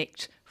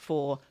nicked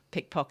for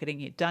pickpocketing,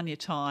 you'd done your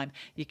time,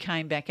 you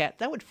came back out,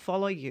 they would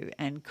follow you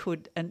and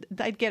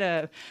they'd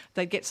get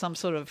some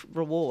sort of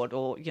reward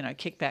or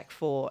kickback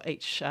for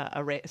each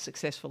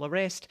successful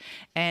arrest,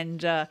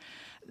 and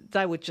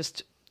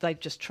they'd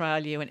just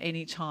trail you, and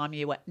any time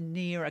you were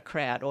near a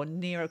crowd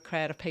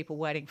of people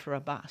waiting for a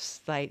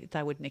bus, they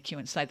would nick you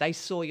and say they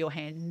saw your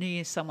hand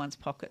near someone's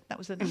pocket. That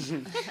was enough.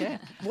 Yeah.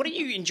 What do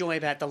you enjoy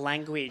about the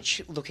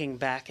language looking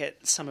back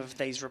at some of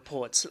these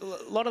reports?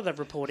 A lot of the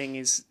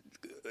reporting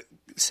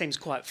seems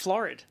quite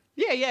florid.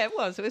 Yeah, it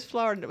was. It was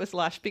florid and it was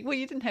lush. Well,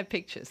 you didn't have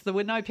pictures. There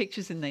were no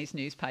pictures in these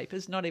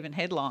newspapers, not even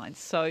headlines.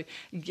 So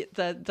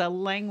the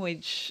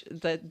language,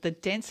 the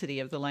density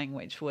of the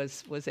language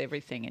was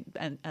everything.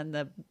 And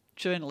the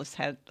journalists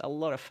had a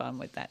lot of fun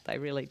with that. They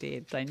really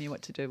did. They knew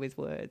what to do with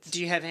words. Do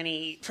you have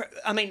any...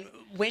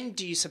 when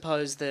do you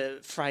suppose the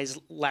phrase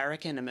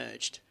larrikin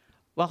emerged?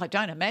 Well, I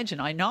don't imagine.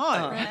 I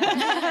know.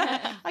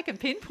 I can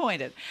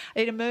pinpoint it.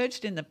 It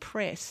emerged in the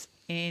press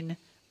in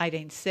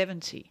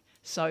 1870.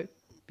 So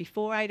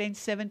before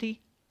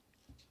 1870,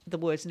 the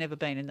word's never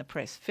been in the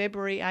press.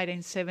 February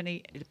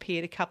 1870, it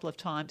appeared a couple of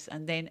times,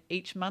 and then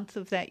each month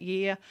of that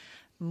year,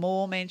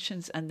 more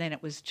mentions, and then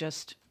it was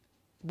just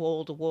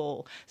wall to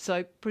wall.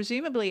 So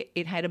presumably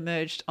it had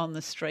emerged on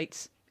the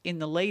streets in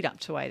the lead up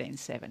to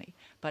 1870,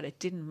 but it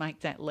didn't make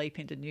that leap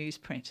into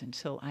newsprint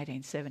until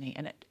 1870,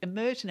 and it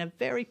emerged in a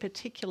very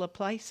particular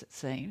place, it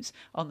seems,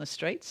 on the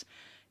streets,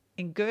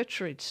 in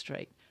Gertrude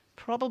Street,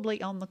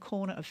 probably on the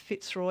corner of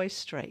Fitzroy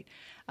Street.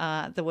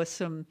 There were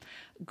some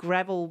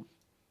gravel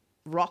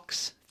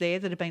rocks there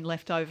that had been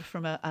left over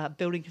from a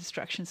building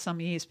construction some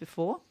years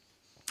before,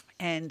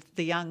 and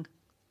the young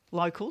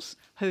locals,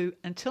 who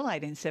until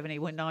 1870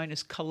 were known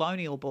as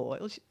colonial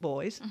boys,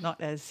 not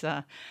as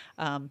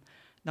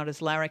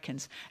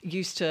larrikins,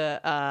 used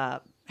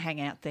to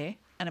hang out there.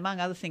 And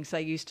among other things,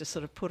 they used to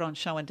sort of put on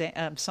song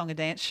and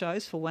dance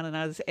shows for one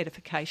another's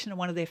edification. And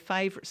one of their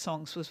favourite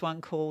songs was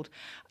one called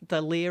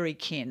The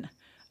Learykin,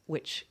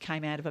 which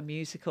came out of a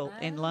musical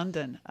in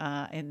London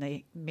in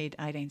the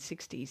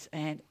mid-1860s.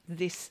 And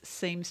this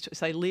seems to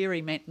say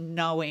Leary meant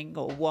knowing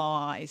or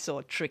wise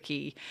or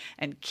tricky,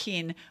 and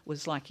kin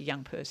was like a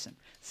young person.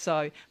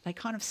 So they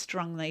kind of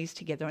strung these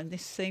together, and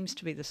this seems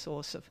to be the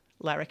source of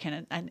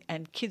larrikin.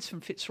 And kids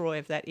from Fitzroy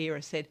of that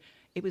era said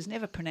it was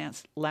never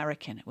pronounced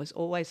larrikin. It was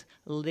always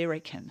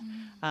lyrican,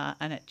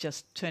 and it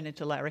just turned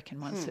into larrikin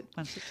once it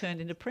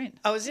turned into print.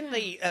 I was in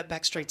the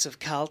back streets of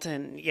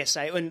Carlton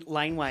yesterday, in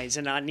laneways,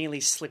 and I nearly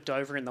slipped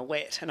over in the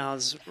wet, and I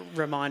was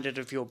reminded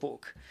of your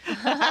book.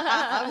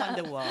 I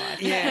wonder why.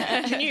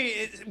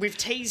 Yeah, we've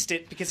teased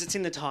it because it's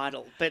in the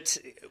title, but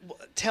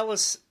tell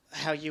us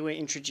how you were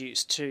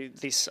introduced to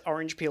this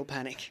orange peel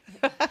panic.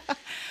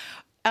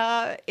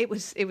 It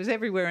was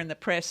everywhere in the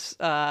press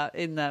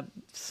in the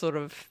sort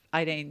of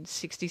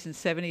 1860s and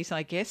 70s,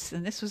 I guess.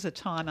 And this was a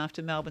time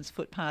after Melbourne's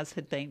footpaths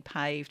had been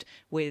paved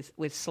with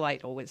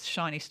slate or with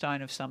shiny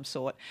stone of some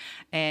sort.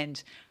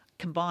 And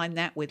combine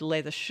that with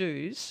leather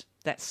shoes,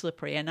 that's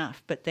slippery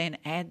enough. But then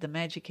add the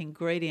magic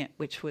ingredient,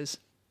 which was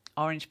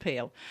orange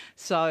peel.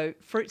 So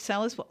fruit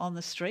sellers were on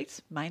the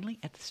streets, mainly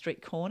at the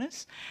street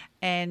corners.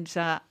 And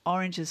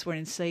oranges were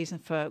in season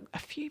for a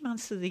few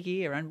months of the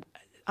year. And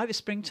over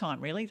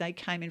springtime, really, they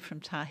came in from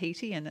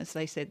Tahiti and, as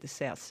they said, the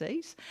South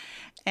Seas.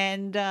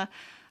 And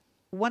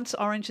once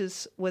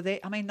oranges were there,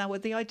 they were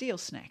the ideal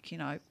snack,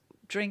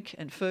 drink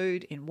and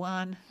food in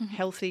one,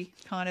 healthy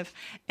kind of,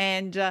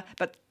 and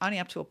but only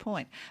up to a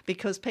point,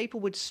 because people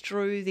would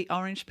strew the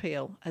orange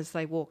peel as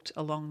they walked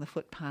along the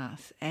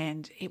footpath,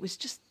 and it was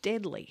just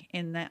deadly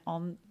in that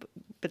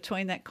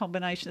between that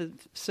combination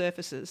of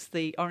surfaces.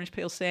 The orange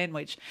peel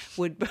sandwich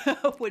would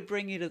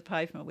bring you to the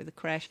pavement with a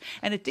crash,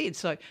 and it did.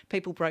 So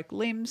people broke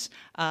limbs.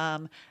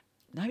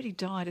 Nobody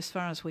died as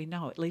far as we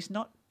know, at least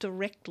not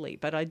directly,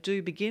 but I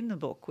do begin the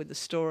book with the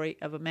story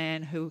of a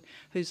man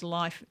whose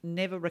life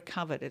never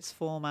recovered its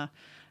former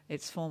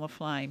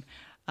flame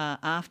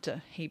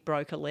after he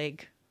broke a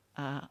leg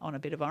on a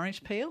bit of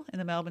orange peel in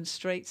the Melbourne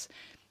streets.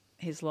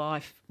 His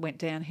life went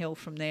downhill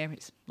from there.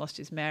 He's lost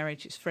his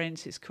marriage, his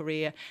friends, his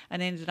career,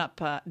 and ended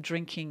up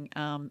drinking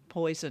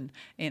poison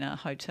in a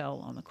hotel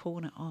on the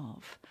corner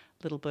of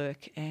Little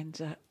Bourke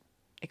and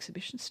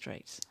Exhibition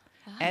Streets.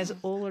 As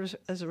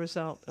a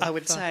result of, I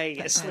would say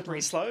a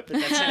slippery slope, but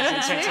that sounds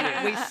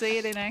insensitive. We see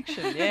it in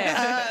action,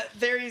 yeah.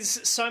 There is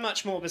so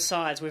much more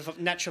besides. We've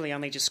naturally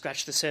only just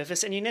scratched the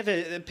surface, and you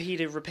never appear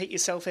to repeat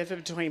yourself ever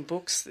between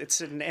books. It's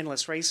an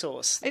endless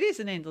resource. It is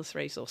an endless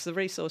resource, the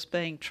resource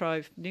being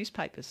Trove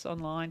newspapers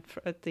online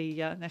at the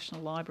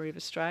National Library of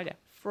Australia.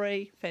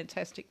 Free,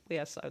 fantastic. We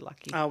are so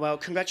lucky. Oh, well,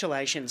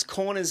 congratulations.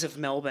 Corners of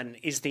Melbourne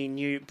is the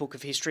new book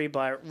of history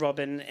by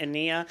Robin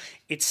Annear.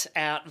 It's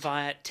out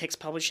via Text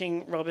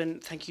Publishing. Robin,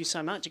 thank you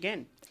so much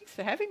again. Thanks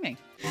for having me.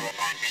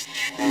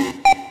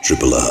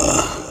 Triple R.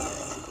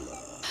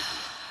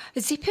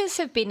 Zippers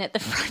have been at the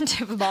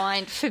front of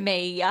mind for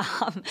me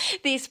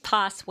this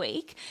past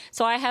week.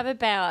 So I have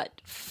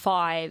about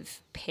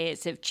 5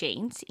 pairs of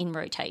jeans in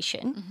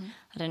rotation. Mm-hmm.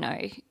 I don't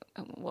know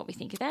what we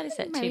think of that. Is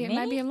that too Maybe, many?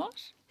 maybe a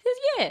lot.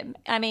 Yeah.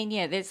 I mean,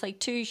 yeah, there's like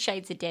 2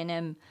 shades of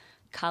denim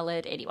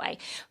coloured. Anyway,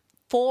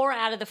 4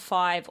 out of the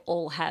 5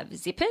 all have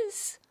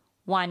zippers.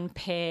 1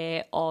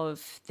 pair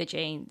of the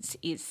jeans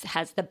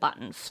has the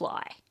button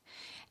fly.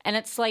 And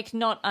it's like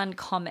not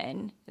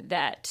uncommon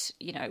that,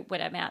 you know,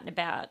 when I'm out and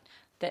about,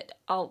 that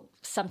I'll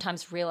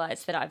sometimes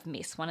realise that I've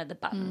missed one of the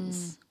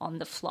buttons on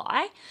the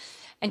fly.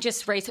 And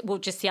just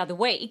the other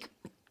week,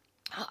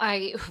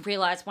 I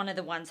realised one of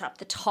the ones up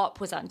the top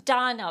was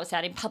undone. I was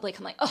out in public.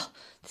 I'm like, oh,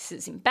 this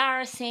is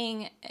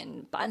embarrassing.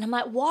 And I'm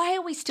like, why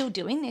are we still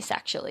doing this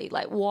actually?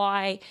 Like,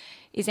 why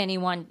is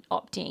anyone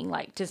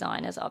like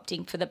designers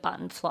opting for the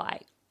button fly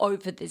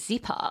over the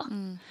zipper?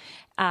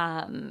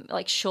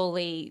 Like,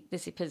 surely the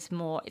zipper's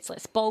it's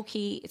less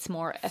bulky, it's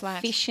more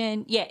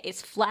efficient. Yeah,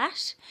 it's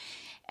flat.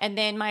 And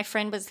then my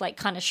friend was like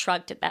kind of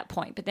shrugged at that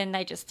point, but then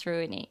they just threw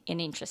in an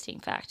interesting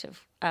fact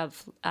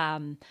of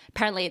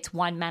apparently it's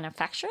one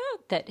manufacturer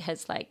that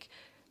has like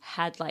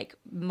had like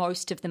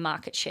most of the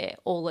market share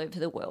all over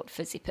the world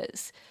for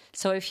zippers.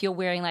 So if you're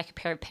wearing like a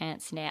pair of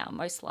pants now,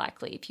 most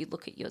likely if you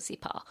look at your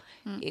zipper,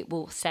 it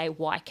will say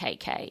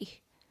YKK.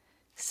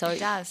 So it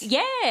does.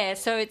 Yeah.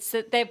 So it's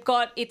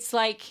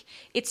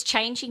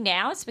changing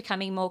now. It's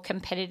becoming more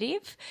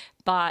competitive,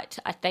 but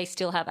they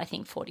still have, I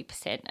think,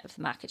 40% of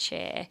the market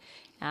share.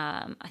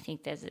 I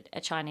think there's a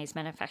Chinese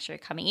manufacturer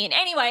coming in.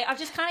 Anyway, I've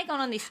just kind of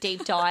gone on this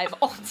deep dive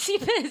on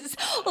zippers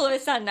all of a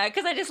sudden,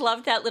 because I just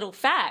loved that little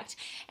fact.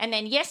 And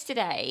then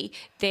yesterday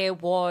there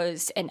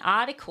was an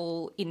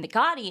article in The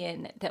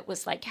Guardian that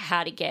was like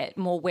how to get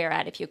more wear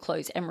out of your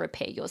clothes and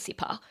repair your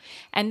zipper.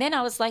 And then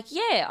I was like,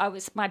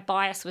 my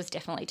bias was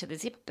definitely to the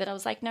zipper, but I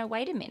was like, no,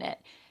 wait a minute.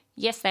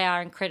 Yes, they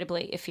are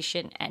incredibly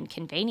efficient and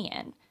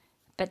convenient,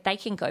 but they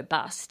can go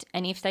bust.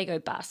 And if they go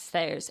bust,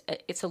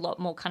 it's a lot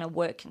more kind of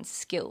work and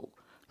skill.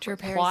 To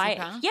repair a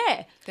zipper?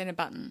 Yeah. Then a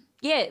button.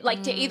 Yeah,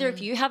 like do either of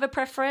you have a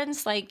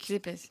preference? Like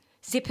Zippers.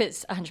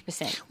 Zippers,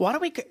 100%. Why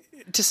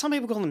do some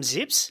people call them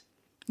zips?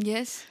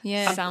 Yes.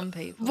 Yeah. Some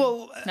people.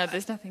 Well, no,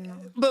 there's nothing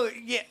wrong. But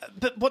yeah,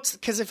 but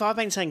because if I've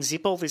been saying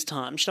zip all this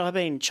time, should I have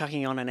been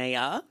chucking on an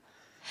ER?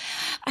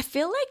 I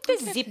feel like the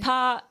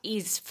zipper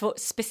is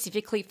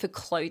specifically for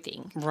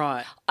clothing.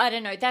 Right. I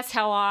don't know.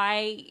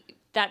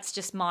 That's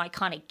just my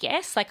kind of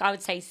guess. Like I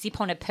would say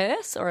zip on a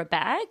purse or a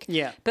bag.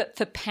 Yeah. But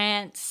for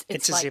pants,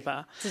 It's a like,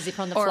 zipper. It's a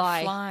zipper on the Or fly.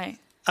 a fly.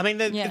 I mean,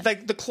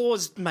 the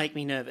claws make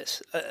me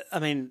nervous.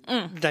 They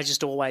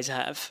just always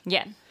have.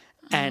 Yeah.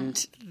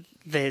 And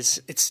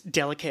it's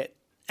delicate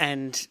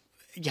and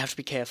you have to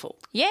be careful.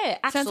 Yeah,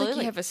 Sounds absolutely.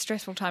 like you have a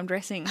stressful time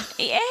dressing.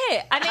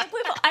 Yeah,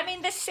 I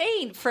mean, the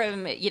scene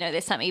from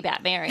There's Something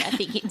About Mary, I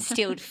think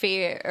instilled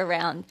fear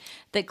around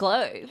the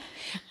globe.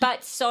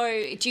 But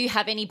so, do you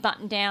have any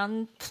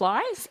button-down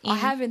flies? I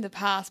have in the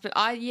past, but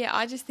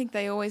I just think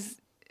they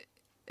always,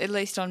 at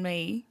least on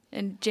me,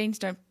 and jeans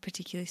don't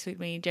particularly suit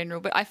me in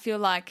general, but I feel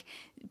like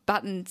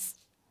buttons,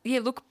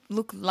 look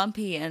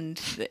lumpy,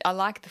 and I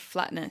like the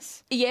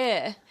flatness.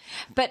 Yeah,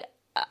 but.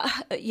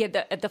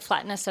 The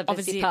flatness of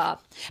the zipper.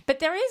 But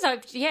there is,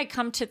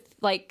 come to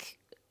like,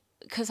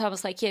 because I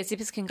was like,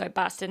 zippers can go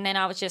bust. And then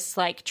I was just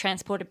like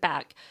transported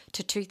back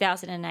to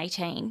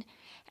 2018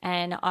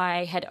 and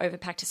I had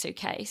overpacked a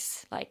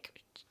suitcase, like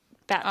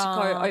about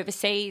to go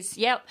overseas,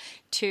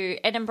 to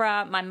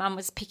Edinburgh. My mum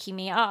was picking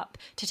me up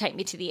to take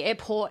me to the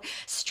airport,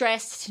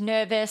 stressed,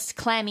 nervous,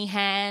 clammy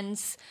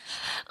hands,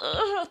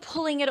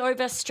 pulling it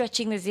over,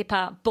 stretching the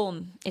zipper,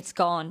 boom, it's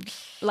gone.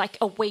 Like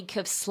a week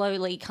of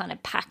slowly kind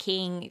of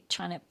packing,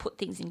 trying to put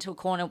things into a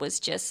corner was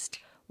just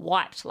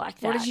wiped like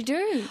that. What did you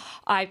do?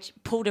 I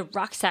pulled a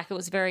rucksack. It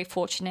was very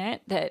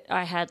fortunate that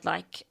I had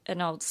like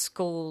an old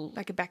school...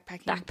 Like a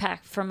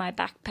backpack from my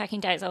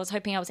backpacking days. I was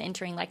hoping I was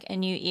entering like a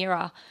new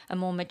era, a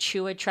more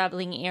mature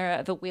travelling era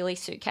of a wheelie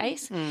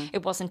suitcase.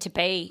 It wasn't to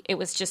be. It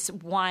was just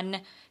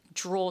one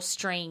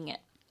drawstring,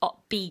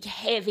 big,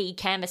 heavy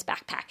canvas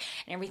backpack,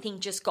 and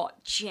everything just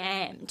got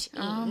jammed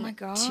my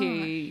God.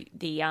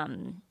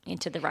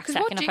 into the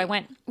rucksack, and I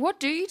went. What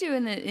do you do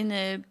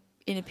in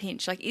a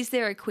pinch? Like, is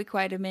there a quick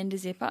way to mend a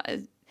zipper?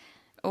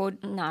 Or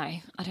no,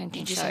 I don't think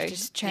you just so. have to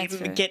just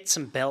transfer it? Get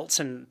some belts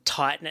and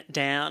tighten it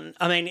down.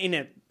 I mean,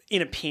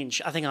 in a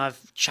pinch, I think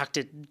I've chucked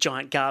a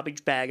giant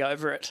garbage bag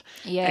over it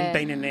and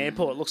been in an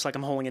airport. It looks like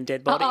I'm hauling a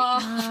dead body.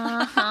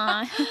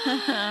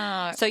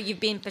 So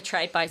you've been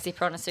betrayed by a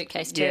zipper on a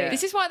suitcase too. Yeah.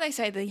 This is why they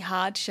say the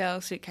hard shell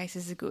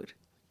suitcases are good.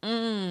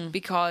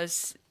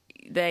 Because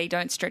they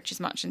don't stretch as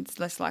much and it's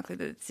less likely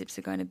that the zips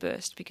are going to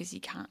burst because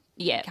you can't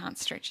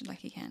stretch it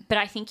like you can. But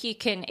I think it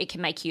can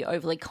make you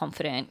overly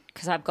confident,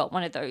 because I've got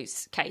one of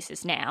those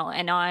cases now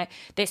and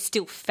there's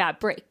still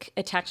fabric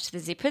attached to the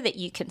zipper that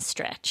you can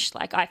stretch.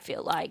 Like I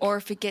feel like... Or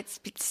if it gets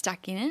a bit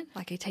stuck in it,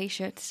 like a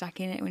T-shirt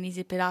stuck in it when you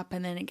zip it up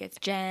and then it gets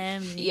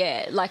jammed.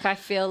 Yeah, like I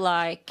feel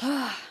like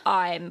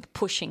I'm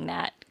pushing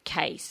that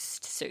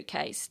cased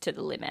suitcase to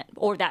the limit,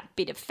 or that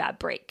bit of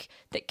fabric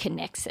that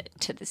connects it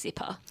to the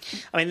zipper.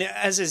 I mean,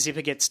 as a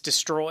zipper gets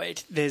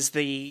destroyed, there's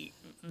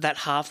that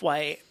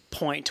halfway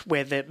point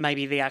where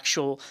maybe the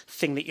actual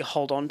thing that you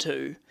hold on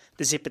to,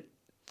 the zipper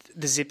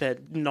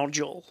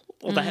nodule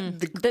or the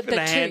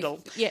handle,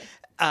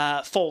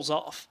 falls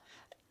off.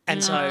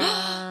 And so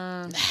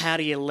how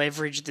do you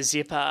leverage the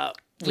zipper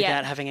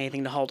without having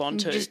anything to hold on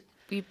to?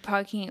 You're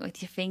poking it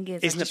with your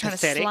fingers. Isn't like it trying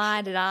pathetic? to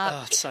slide it up.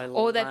 Oh, it's so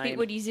or that lame. bit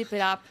where you zip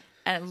it up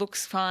and it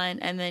looks fine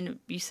and then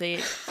you see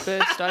it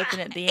burst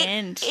open at the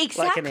end.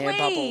 Exactly. Like an air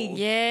bubble.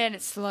 Yeah, and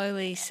it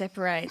slowly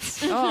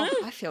separates. Oh,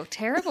 I feel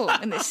terrible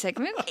in this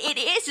segment. It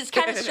is. It's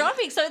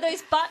catastrophic. So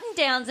those button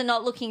downs are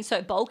not looking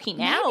so bulky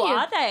now, Maybe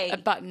are they? A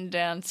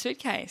button-down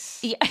suitcase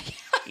Yeah.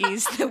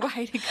 is the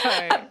way to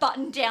A go.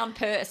 button-down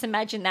purse.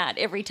 Imagine that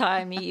every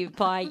time you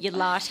buy your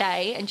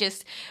latte and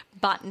just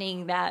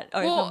buttoning that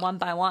open one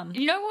by one.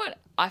 You know what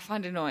I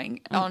find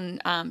annoying on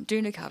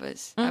doona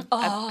covers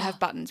have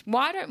buttons.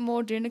 Why don't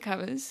more doona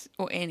covers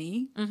or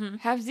any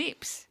have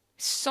zips?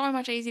 So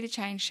much easier to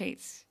change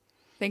sheets.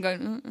 Then go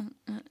and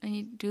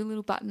you do a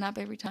little button up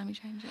every time you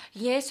change it.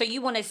 Yeah, so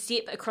you want to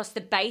zip across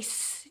the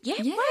base. Yeah,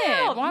 Yeah,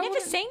 wow. why I've never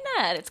wouldn't- seen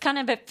that. It's kind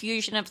of a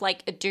fusion of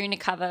like a doona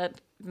cover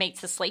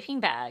meets a sleeping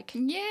bag.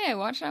 Yeah,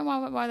 I don't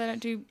know why they don't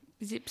do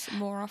zips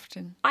more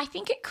often. I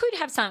think it could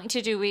have something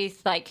to do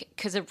with like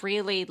because a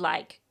really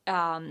like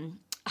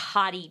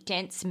hardy,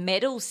 dense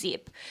metal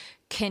zip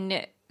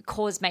can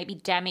cause maybe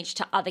damage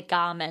to other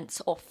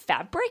garments or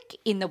fabric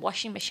in the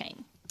washing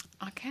machine.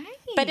 Okay.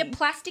 But a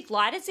plastic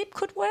lighter zip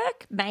could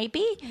work,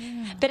 maybe.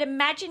 But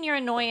imagine your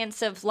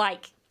annoyance of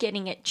like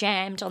getting it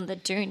jammed on the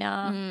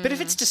doona. But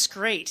if it's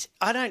discreet,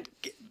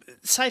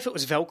 say if it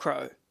was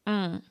Velcro.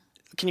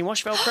 Can you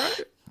wash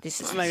Velcro? This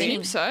is I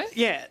think so.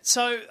 Yeah,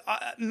 so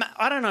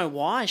I don't know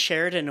why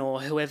Sheridan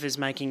or whoever's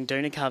making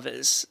doona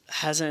covers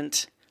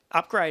hasn't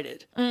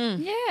upgraded.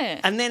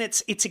 Yeah. And then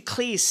it's a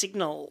clear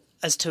signal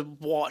as to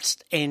what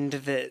end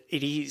that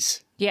it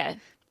is, Yeah.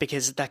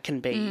 because that can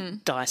be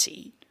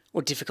dicey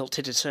or difficult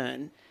to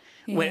discern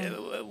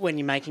when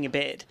you're making a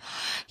bed.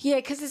 Yeah,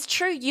 because it's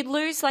true. You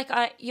lose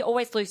you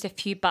always lose a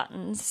few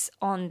buttons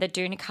on the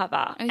doona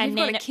cover, And you've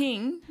got a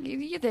king.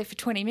 You're there for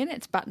 20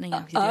 minutes buttoning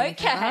up your doona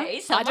cover. okay, I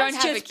someone's don't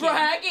have just a king.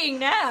 bragging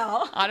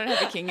now. I don't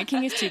have a king. A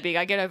king is too big.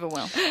 I get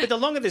overwhelmed. But the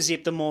longer the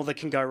zip, the more that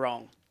can go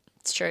wrong.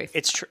 It's true.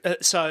 It's true.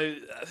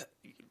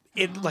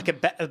 Like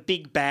a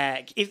big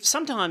bag.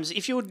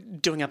 If you're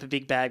doing up a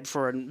big bag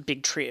for a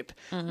big trip,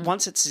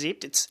 once it's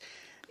zipped,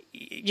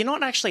 you're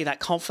not actually that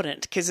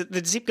confident because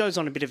the zip goes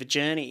on a bit of a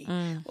journey.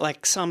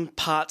 Like some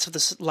parts of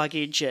the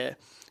luggage are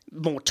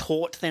more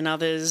taut than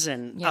others,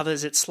 and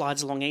others it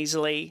slides along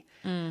easily.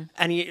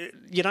 And you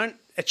don't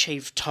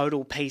achieve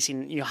total peace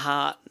in your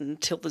heart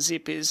until the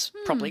zip is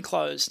properly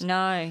closed.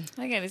 No.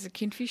 Okay, there's a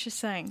Confucius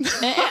saying.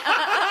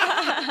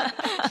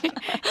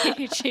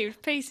 He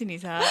achieved peace in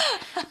his heart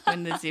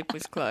when the zip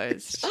was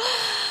closed.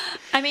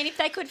 I mean, if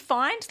they could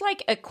find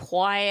like a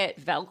quiet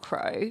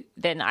Velcro,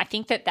 then I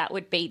think that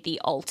would be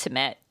the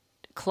ultimate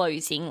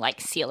closing, like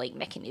sealing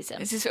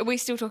mechanism. Are we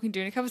still talking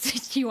doona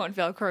covers? Do you want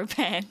Velcro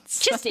pants?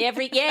 Just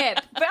Velcro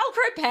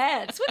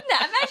pants. Wouldn't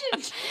that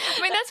imagine?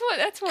 I mean,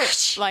 that's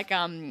what like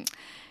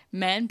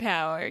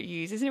Manpower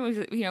uses,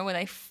 isn't it? When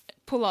they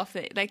pull off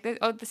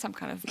there's some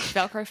kind of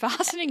Velcro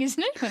fastening,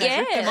 isn't it? When they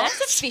rip them off.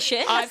 That's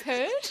efficient. I've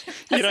heard.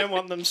 You don't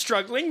want them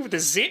struggling with the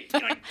zip.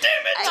 You're like,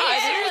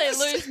 damn it!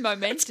 They lose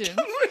momentum.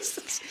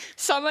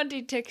 Someone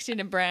did text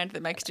in a brand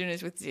that makes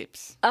doonas with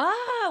zips.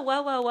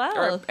 Well.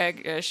 Or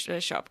a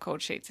shop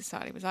called Sheet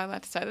Society. Was I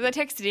allowed to say that? They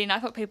texted in. I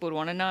thought people would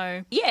want to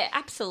know. Yeah,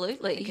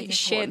 absolutely. You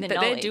share the but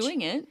knowledge. they're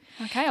doing it.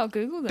 Okay, I'll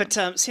Google them.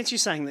 But since you're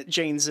saying that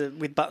jeans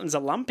with buttons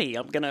are lumpy,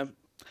 I'm going to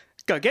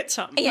go get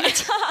some. Yeah.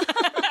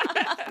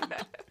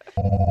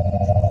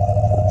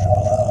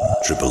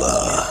 Triple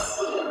R.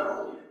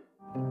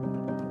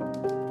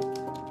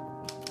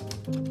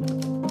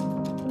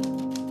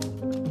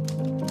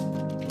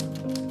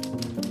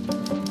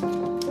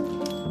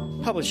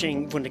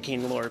 Publishing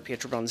Wunderkind Laura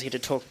Pietrobon's here to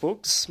talk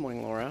books.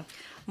 Morning, Laura.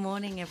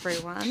 Morning,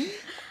 everyone.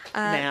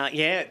 Now,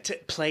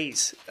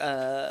 please,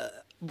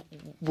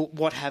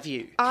 what have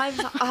you? I've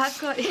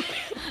got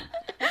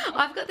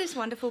I've got this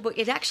wonderful book.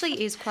 It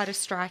actually is quite a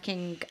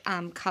striking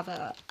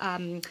cover.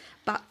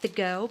 But The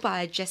Girl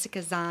by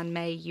Jessica Zahn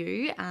May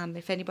Yu.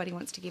 If anybody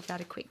wants to give that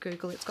a quick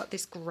Google, it's got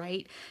this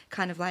great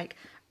kind of like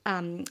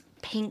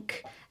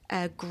pink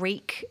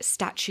Greek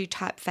statue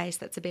type face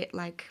that's a bit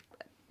like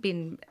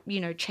been,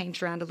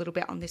 changed around a little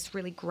bit on this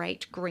really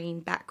great green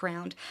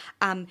background.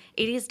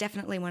 It is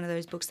definitely one of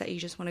those books that you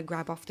just want to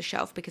grab off the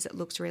shelf because it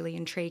looks really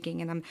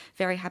intriguing, and I'm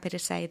very happy to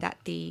say that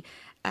the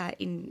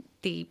in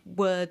the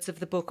words of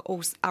the book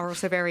are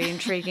also very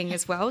intriguing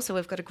as well. So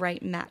we've got a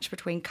great match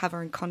between cover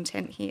and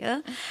content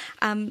here.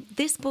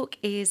 This book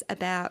is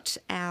about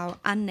our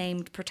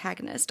unnamed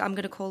protagonist. I'm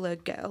going to call her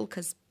Girl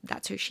because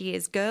that's who she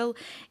is. Girl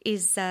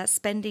is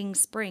spending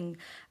spring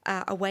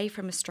away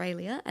from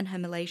Australia and her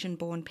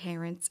Malaysian-born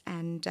parents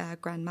and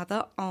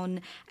grandmother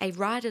on a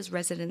writer's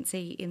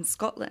residency in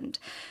Scotland.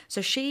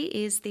 So she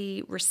is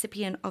the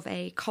recipient of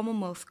a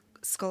Commonwealth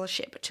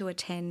scholarship to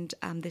attend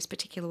this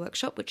particular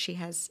workshop, which she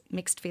has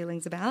mixed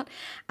feelings about.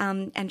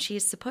 And she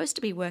is supposed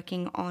to be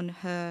working on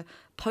her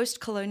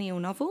post-colonial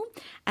novel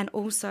and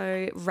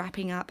also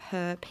wrapping up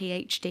her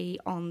PhD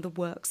on the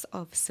works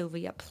of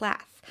Sylvia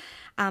Plath.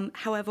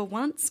 However,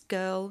 once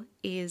Girl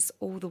is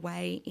all the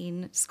way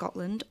in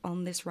Scotland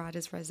on this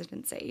writer's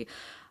residency,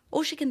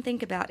 all she can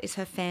think about is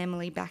her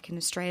family back in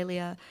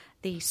Australia,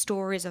 the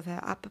stories of her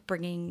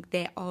upbringing,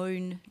 their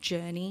own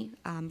journey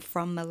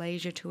from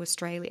Malaysia to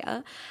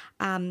Australia,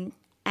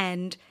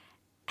 and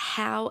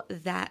how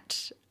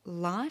that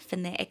life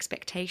and their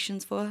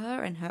expectations for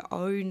her and her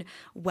own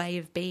way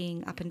of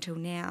being up until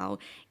now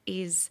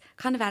is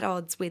kind of at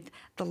odds with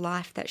the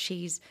life that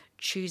she's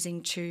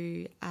choosing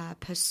to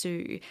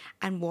pursue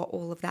and what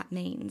all of that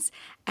means.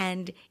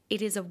 And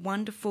it is a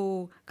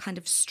wonderful kind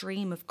of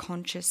stream of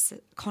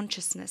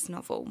consciousness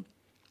novel.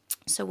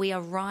 So we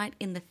are right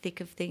in the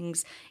thick of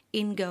things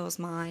in Girl's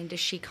mind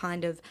as she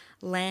kind of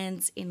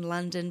lands in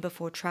London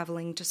before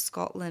travelling to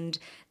Scotland,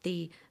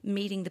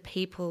 meeting the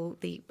people,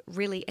 the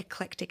really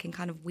eclectic and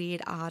kind of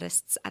weird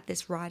artists at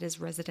this writer's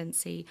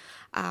residency,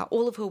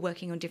 all of who are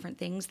working on different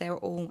things. They're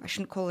all, I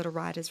shouldn't call it a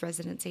writer's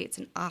residency, it's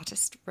an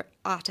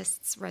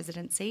artist's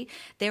residency.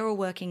 They're all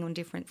working on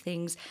different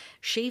things.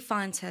 She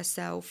finds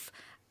herself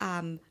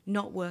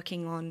not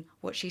working on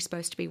what she's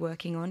supposed to be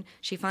working on.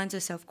 She finds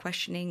herself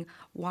questioning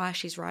why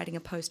she's writing a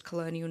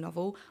post-colonial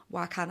novel.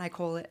 Why can't I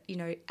call it,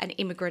 an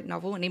immigrant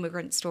novel, an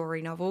immigrant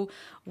story novel?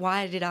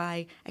 Why did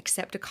I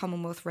accept a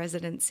Commonwealth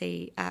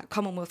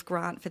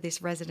grant for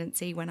this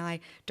residency when I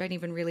don't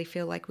even really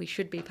feel like we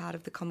should be part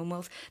of the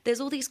Commonwealth?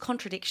 There's all these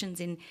contradictions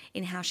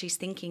in how she's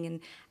thinking, and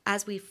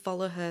as we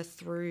follow her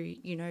through,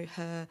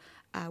 her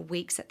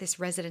weeks at this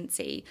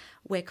residency,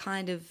 we're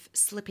kind of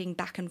slipping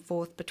back and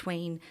forth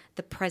between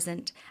the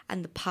present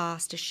and the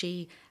past as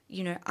she,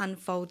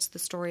 unfolds the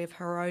story of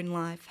her own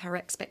life, her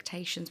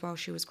expectations while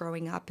she was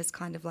growing up as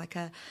kind of like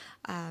a,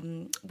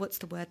 what's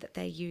the word that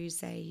they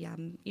use,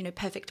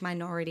 perfect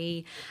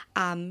minority,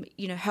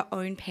 her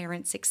own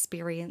parents'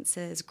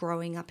 experiences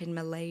growing up in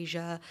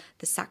Malaysia,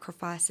 the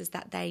sacrifices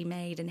that they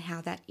made and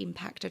how that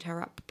impacted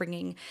her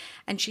upbringing.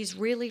 And she's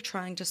really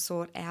trying to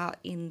sort out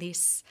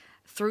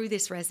through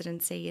this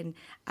residency and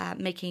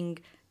making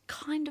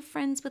kind of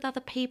friends with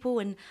other people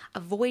and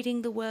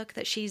avoiding the work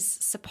that she's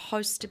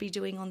supposed to be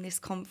doing on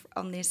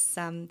this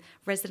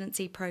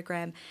residency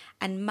program,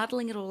 and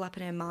muddling it all up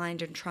in her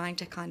mind and trying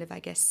to kind of, I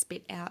guess,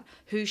 spit out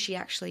who she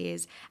actually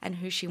is and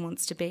who she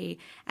wants to be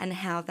and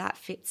how that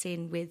fits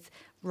in with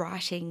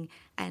writing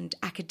and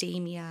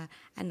academia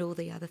and all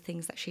the other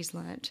things that she's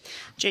learnt.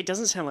 Gee, it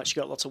doesn't sound like she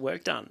got lots of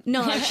work done.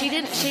 No, she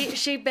didn't.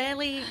 She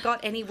barely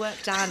got any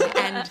work done,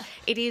 and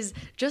it is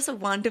just a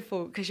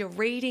wonderful, because you're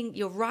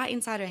right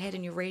inside her head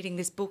and you're reading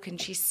this book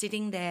and she's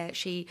sitting there.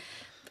 She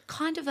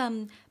kind of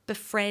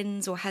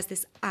befriends or has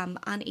this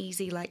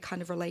uneasy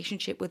kind of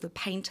relationship with a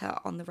painter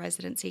on the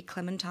residency,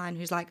 Clementine,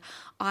 who's like,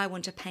 I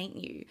want to paint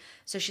you.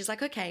 So she's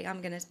like, okay,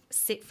 I'm going to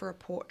sit for a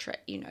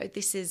portrait.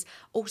 This is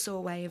also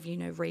a way of,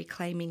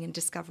 reclaiming and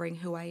discovering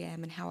who I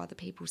am and how other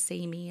people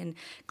see me. And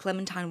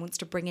Clementine wants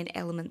to bring in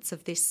elements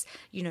of this,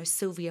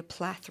 Sylvia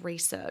Plath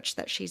research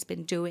that she's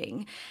been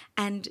doing.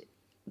 And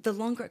the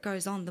longer it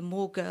goes on, the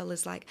more Girl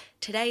is like,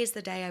 today is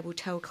the day I will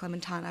tell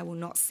Clementine I will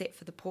not sit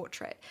for the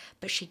portrait.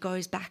 But she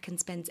goes back and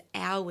spends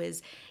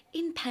hours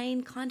in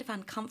pain, kind of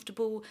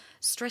uncomfortable,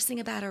 stressing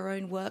about her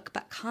own work,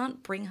 but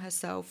can't bring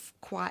herself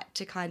quite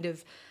to kind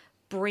of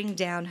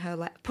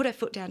put her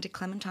foot down to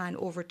Clementine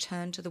or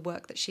return to the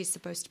work that she's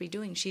supposed to be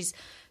doing. She's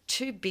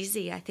too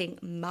busy, I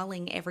think,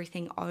 mulling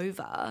everything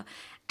over.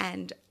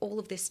 And all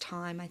of this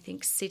time, I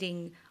think,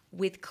 sitting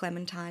with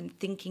Clementine,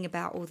 thinking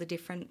about all the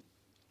different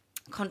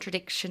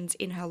contradictions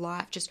in her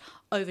life just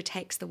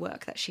overtakes the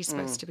work that she's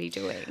supposed to be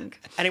doing.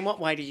 And in what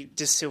way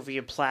does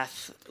Sylvia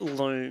Plath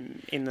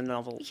loom in the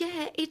novel?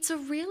 Yeah, it's a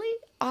really...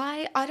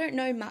 I don't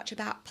know much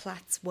about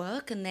Plath's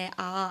work, and there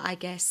are, I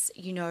guess,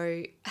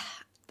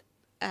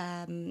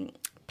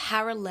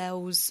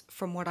 parallels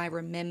from what I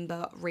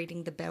remember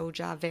reading The Bell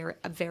Jar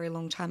a very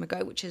long time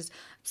ago, which is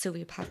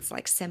Sylvia Plath's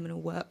seminal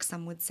work,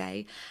 some would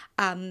say.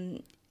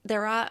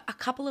 There are a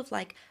couple of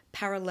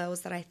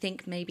parallels that I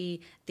think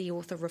maybe the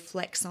author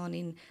reflects on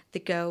in the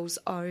girl's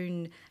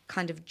own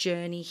kind of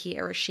journey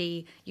here as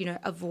she,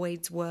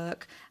 avoids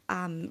work,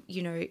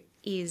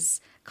 is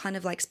kind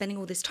of spending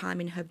all this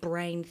time in her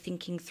brain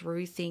thinking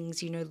through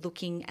things,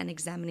 looking and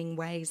examining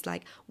ways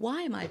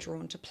why am I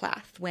drawn to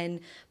Plath when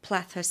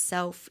Plath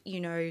herself,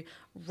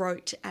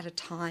 wrote at a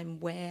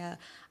time where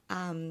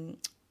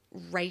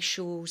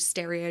racial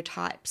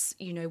stereotypes,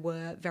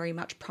 were very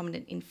much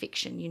prominent in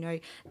fiction.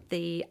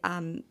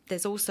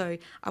 There's also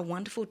a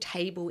wonderful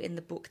table in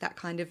the book that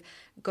kind of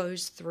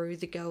goes through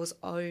the girl's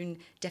own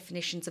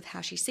definitions of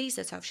how she sees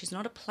herself. She's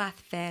not a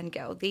Plath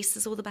fangirl. This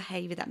is all the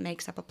behaviour that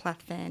makes up a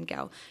Plath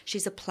fangirl.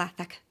 She's a Plath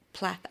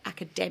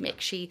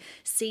academic. She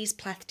sees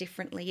Plath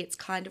differently. It's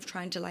kind of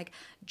trying to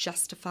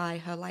justify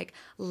her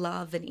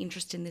love and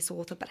interest in this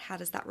author, but how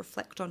does that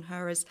reflect on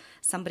her as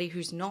somebody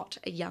who's not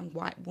a young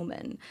white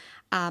woman?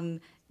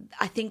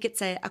 I think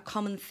it's a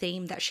common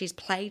theme that she's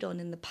played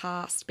on in the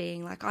past,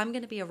 being like, I'm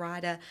going to be a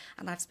writer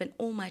and I've spent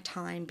all my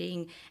time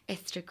being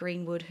Esther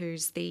Greenwood,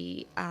 who's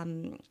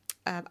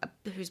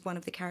who's one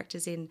of the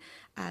characters in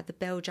The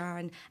Bell Jar,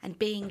 and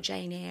being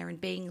Jane Eyre and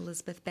being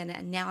Elizabeth Bennet,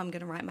 and now I'm going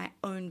to write my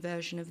own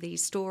version of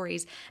these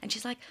stories. And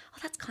she's like, oh,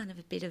 that's kind of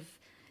a bit of,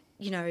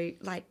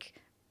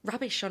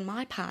 rubbish on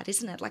my part,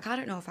 isn't it? I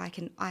don't know if I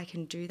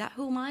can do that.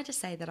 Who am I to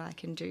say that I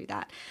can do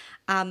that?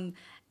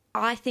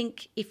 I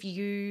think if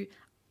you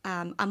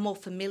are more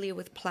familiar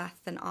with Plath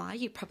than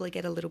you probably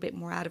get a little bit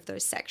more out of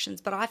those sections.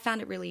 But I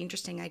found it really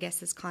interesting, I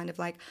guess, as kind of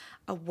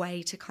a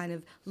way to kind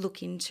of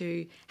look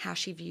into how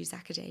she views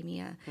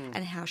academia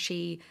and how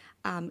she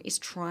is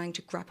trying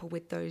to grapple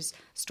with those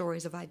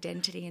stories of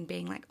identity and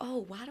being like,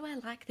 oh, why do I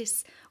like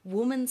this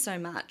woman so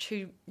much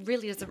who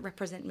really doesn't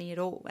represent me at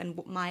all and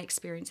my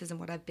experiences and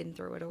what I've been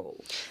through at all?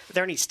 Are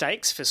there any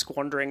stakes for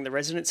squandering the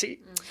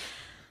residency?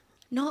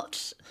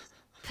 Not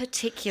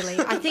particularly.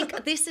 I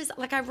think this is,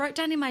 I wrote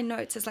down in my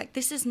notes, as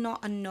this is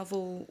not a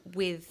novel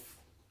with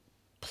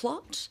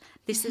plot.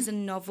 This is a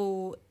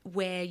novel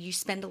where you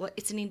spend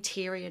it's an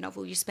interior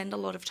novel. You spend a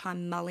lot of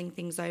time mulling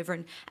things over,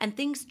 and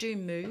things do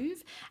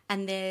move,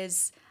 and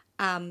there's,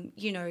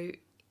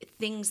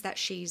 things that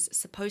she's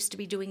supposed to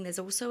be doing. There's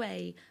also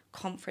a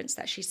conference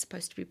that she's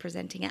supposed to be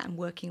presenting at and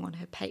working on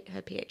her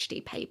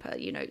PhD paper,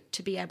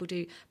 to be able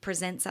to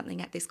present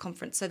something at this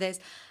conference. So there's,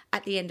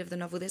 at the end of the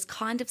novel, there's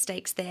kind of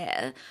stakes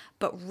there,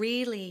 but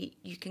really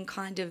it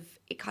kind of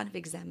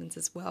examines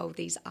as well.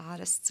 These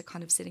artists are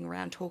kind of sitting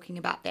around talking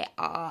about their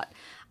art,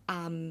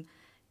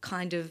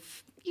 kind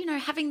of,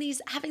 having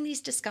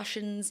these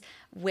discussions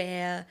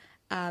where,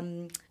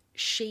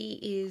 she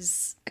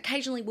is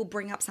occasionally will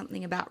bring up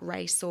something about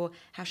race or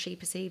how she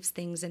perceives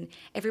things, and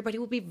everybody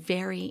will be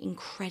very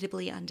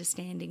incredibly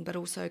understanding but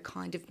also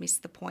kind of miss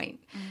the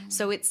point.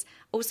 So it's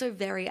also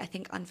very, I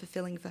think,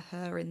 unfulfilling for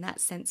her in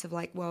that sense of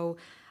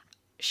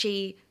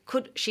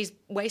she's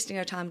wasting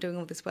her time doing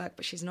all this work,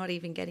 but she's not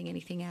even getting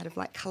anything out of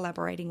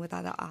collaborating with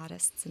other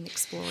artists and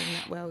exploring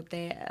that world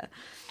there.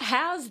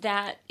 How's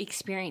that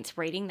experience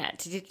reading that?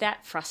 Did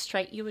that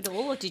frustrate you at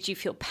all, or did you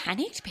feel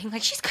panicked, being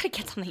like, she's got to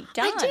get something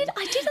done?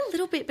 I did a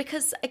little bit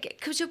because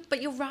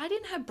you're right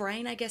in her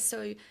brain, I guess.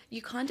 So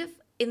you kind of,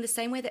 in the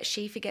same way that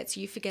she forgets,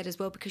 you forget as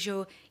well, because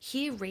you're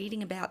here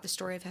reading about the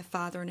story of her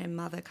father and her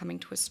mother coming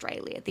to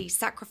Australia, the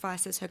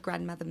sacrifices her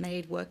grandmother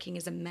made working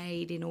as a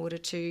maid in order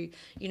to,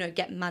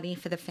 get money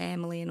for the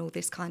family and all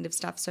this kind of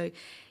stuff. So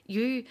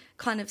you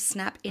kind of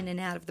snap in and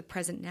out of the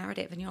present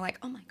narrative and you're like,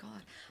 oh my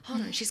God,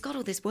 hold on, she's got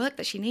all this work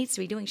that she needs to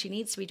be doing. She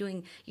needs to be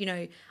doing,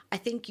 I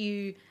think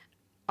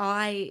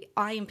I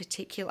in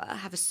particular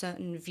have a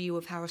certain view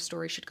of how a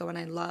story should go, and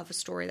I love a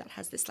story that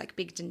has this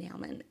big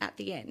denouement at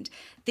the end.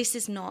 This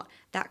is not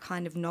that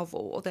kind of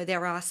novel, although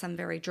there are some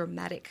very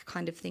dramatic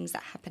kind of things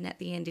that happen at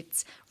the end.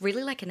 It's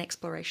really an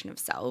exploration of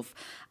self.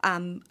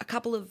 A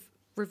couple of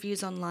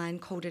reviews online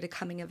called it a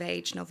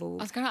coming-of-age novel.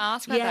 I was going to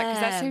ask about that, because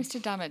that seems to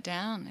dumb it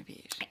down a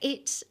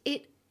bit.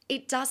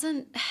 It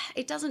doesn't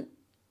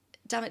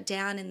dumb it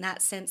down in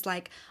that sense.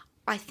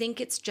 I think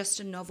it's just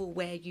a novel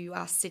where you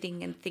are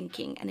sitting and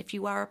thinking, and if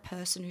you are a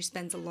person who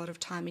spends a lot of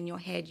time in your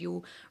head,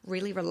 you'll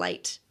really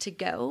relate to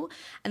Girl.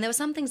 And there were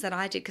some things that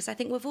I did, because I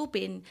think we've all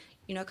been,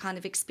 kind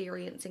of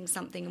experiencing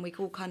something, and we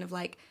all kind of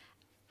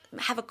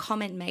have a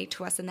comment made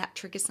to us, and that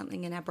triggers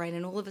something in our brain,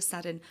 and all of a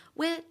sudden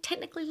we're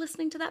technically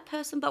listening to that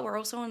person, but we're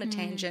also on a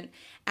tangent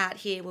out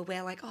here where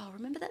we're like, oh,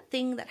 remember that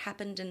thing that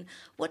happened, and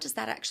what does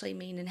that actually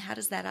mean, and how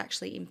does that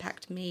actually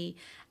impact me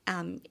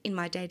in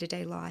my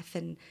day-to-day life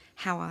and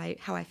how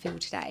I feel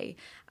today.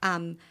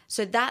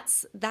 So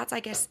that's I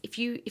guess, if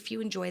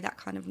you enjoy that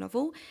kind of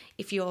novel,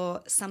 if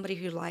you're somebody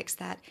who likes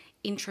that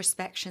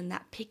introspection,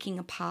 that picking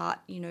apart,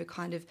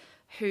 kind of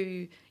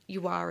who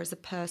you are as a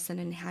person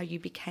and how you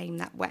became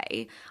that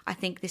way, I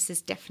think this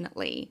is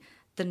definitely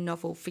the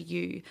novel for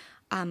you.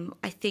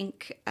 I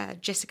think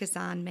Jessica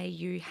Zahn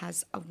Mayhew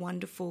has a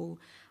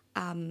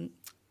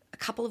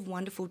couple of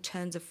wonderful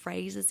turns of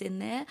phrases in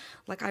there.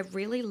 I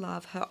really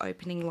love her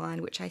opening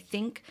line, which I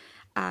think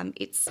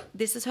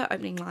this is her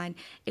opening line.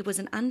 It was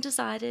an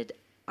undecided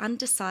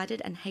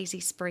and hazy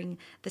spring,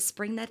 the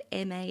spring that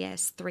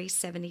MAS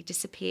 370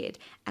 disappeared,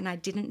 and I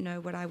didn't know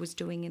what I was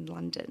doing in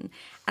London.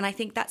 And I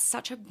think that's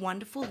such a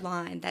wonderful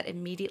line that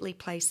immediately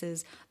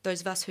places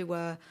those of us who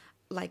were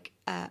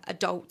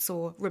adults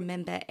or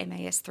remember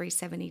MAS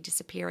 370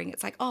 disappearing.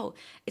 It's oh,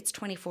 it's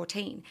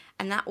 2014.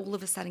 And that all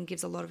of a sudden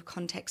gives a lot of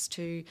context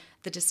to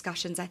the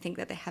discussions I think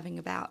that they're having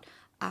about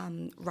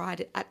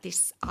right at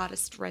this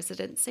artist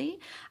residency.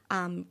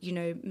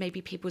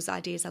 Maybe people's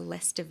ideas are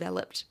less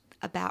developed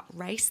about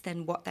race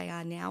than what they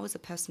are now as a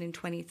person in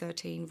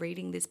 2013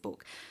 reading this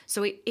book.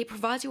 So it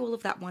provides you all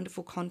of that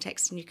wonderful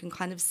context, and you can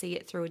kind of see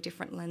it through a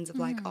different lens of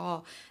like,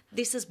 oh,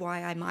 this is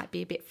why I might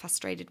be a bit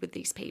frustrated with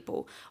these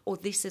people, or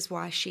this is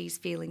why she's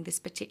feeling this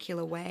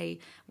particular way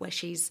where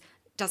she's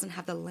doesn't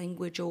have the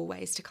language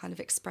always to kind of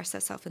express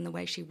herself in the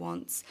way she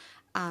wants.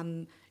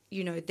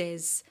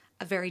 There's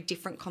a very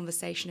different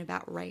conversation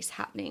about race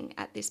happening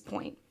at this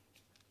point.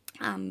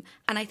 And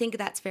I think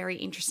that's very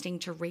interesting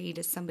to read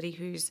as somebody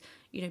who's,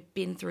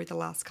 been through the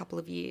last couple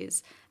of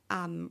years,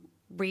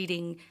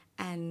 reading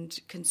and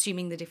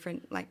consuming the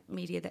different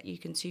media that you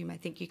consume. I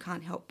think you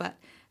can't help but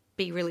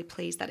be really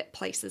pleased that it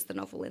places the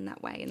novel in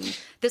that way. And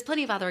there's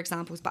plenty of other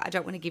examples, but I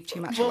don't want to give too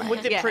much away.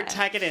 Would the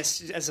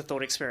protagonist, as a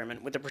thought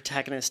experiment, would the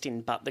protagonist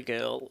in But the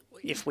Girl,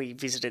 if we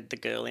visited the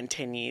girl in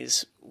 10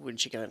 years,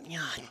 would she go,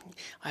 yeah,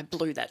 I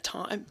blew that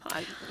time?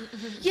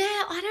 Yeah,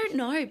 I don't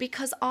know,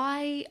 because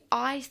I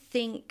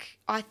think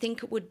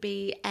it would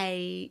be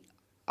I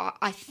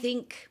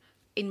think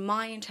in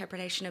my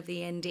interpretation of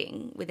the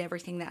ending, with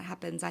everything that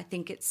happens, I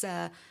think it's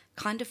a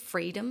kind of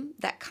freedom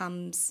that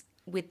comes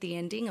with the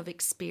ending of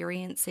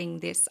experiencing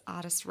this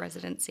artist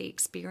residency,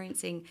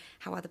 experiencing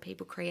how other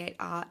people create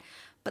art.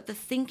 But the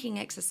thinking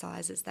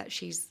exercises that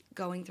she's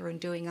going through and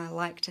doing, I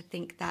like to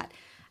think that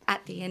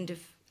at the end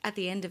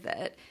of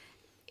it,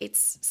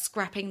 it's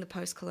scrapping the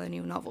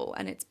post-colonial novel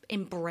and it's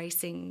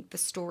embracing the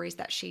stories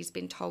that she's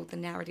been told, the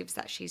narratives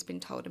that she's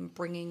been told, and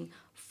bringing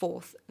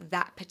forth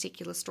that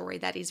particular story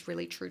that is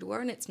really true to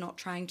her. And it's not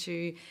trying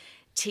to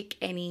tick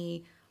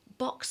any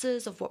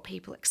boxes of what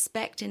people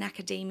expect in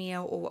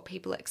academia or what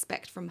people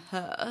expect from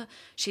her.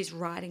 She's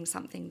writing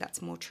something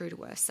that's more true to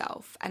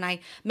herself. And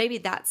maybe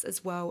that's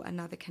as well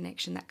another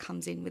connection that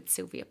comes in with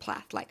Sylvia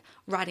Plath, like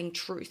writing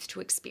truth to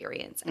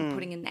experience and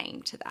putting a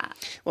name to that.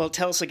 Well,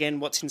 tell us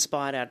again what's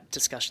inspired our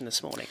discussion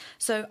this morning.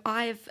 So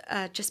I've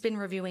just been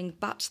reviewing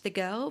But the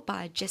Girl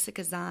by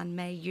Jessica Zahn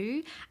May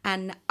Yu,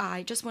 and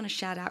I just want to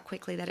shout out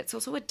quickly that it's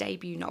also a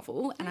debut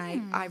novel, and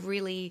I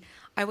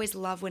always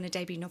love when a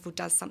debut novel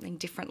does something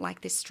different,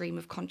 like this stream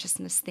of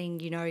consciousness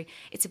thing.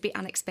 It's a bit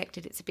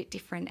unexpected, it's a bit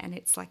different, and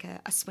it's like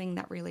a swing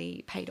that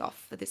really paid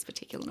off for this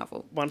particular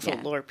novel. Wonderful.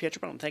 Yeah. Laura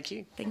Pietrobon, thank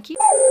you. Thank you.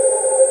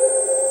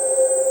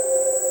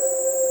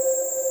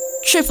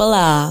 Triple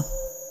R.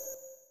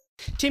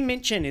 Tim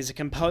Minchin is a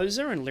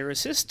composer and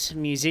lyricist,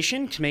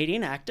 musician,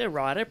 comedian, actor,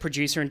 writer,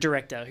 producer and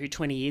director who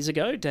 20 years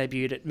ago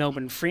debuted at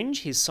Melbourne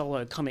Fringe, his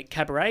solo comic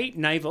cabaret,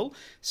 Navel,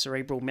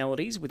 Cerebral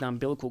Melodies with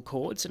Umbilical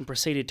Chords, and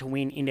proceeded to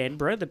win in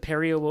Edinburgh the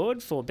Perry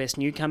Award for Best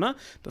Newcomer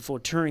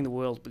before touring the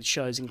world with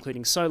shows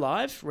including So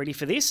Live, Ready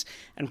for This,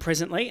 and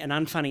presently An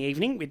Unfunny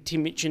Evening with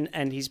Tim Minchin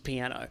and his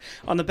piano.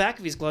 On the back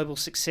of his global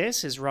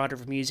success as writer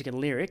of music and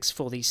lyrics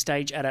for the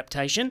stage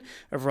adaptation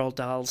of Roald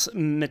Dahl's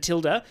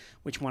Matilda,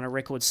 which won a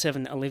record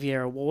 7 Olivier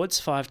Awards,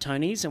 5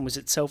 Tonys, and was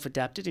itself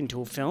adapted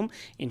into a film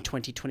in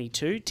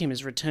 2022, Tim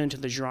has returned to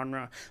the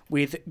genre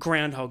with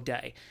Groundhog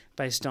Day.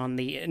 Based on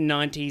the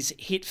 90s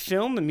hit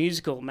film, the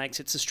musical makes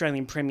its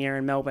Australian premiere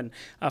in Melbourne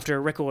after a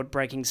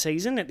record-breaking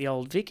season at the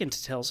Old Vic, and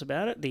to tell us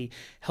about it, the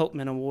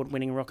Helpman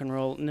Award-winning rock and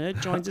roll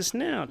nerd joins us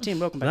now. Tim,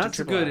 welcome back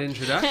to Triple R. That's a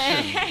good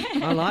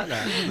introduction. I like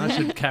that. I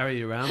should carry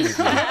you around with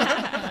me.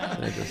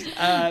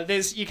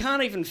 You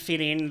can't even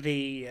fit in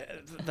the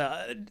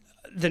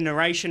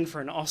narration for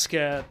an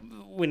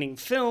Oscar-winning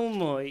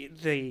film or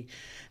the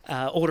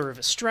Order of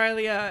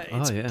Australia.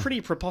 It's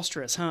pretty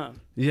preposterous, huh?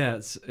 Yeah,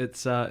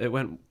 it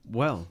went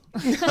well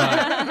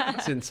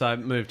since I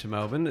moved to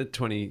Melbourne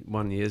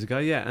 21 years ago.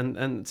 Yeah,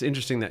 and it's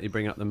interesting that you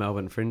bring up the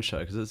Melbourne Fringe show,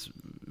 because it's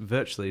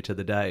virtually to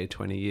the day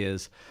 20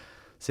 years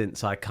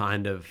since I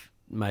kind of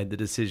made the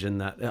decision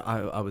that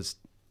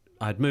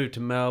I'd moved to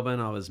Melbourne,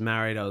 I was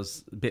married, I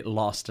was a bit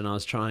lost, and I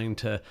was trying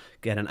to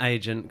get an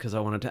agent because I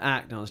wanted to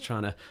act, and I was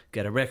trying to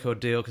get a record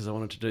deal because I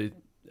wanted to do,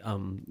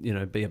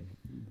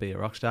 be a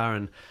rock star,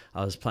 and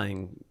I was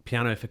playing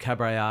piano for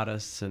cabaret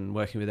artists and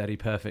working with Eddie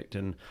Perfect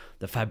and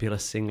the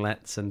Fabulous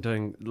Singlets and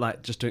doing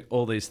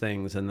all these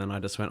things, and then I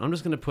just went, I'm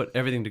just going to put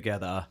everything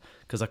together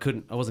because I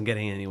wasn't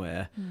getting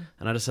anywhere,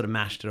 and I just sort of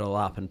mashed it all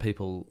up, and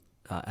people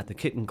at the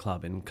Kitten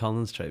Club in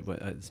Collins Street,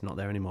 it's not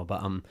there anymore,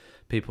 but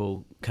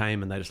people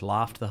came and they just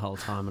laughed the whole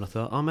time, and I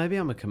thought, oh, maybe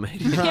I'm a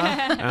comedian.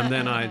 and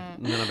then I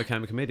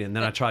became a comedian.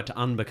 Then I tried to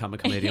unbecome a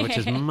comedian, which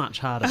is much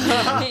harder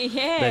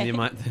than you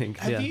might think.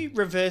 Have you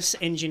reverse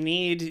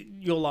engineered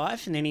your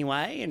life in any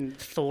way and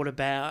thought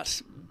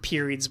about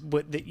periods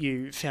that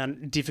you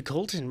found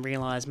difficult and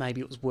realised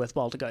maybe it was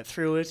worthwhile to go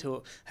through it?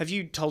 Or have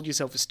you told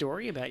yourself a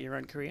story about your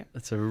own career?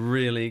 That's a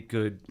really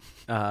good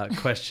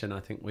question. I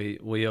think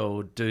we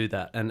all do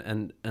that.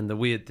 And the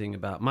weird thing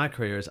about my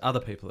career is other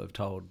people have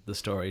told the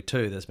story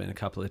too. There's been a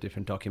couple of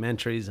different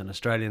documentaries, an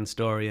Australian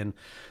story, and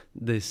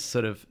this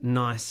sort of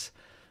nice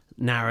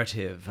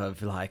narrative of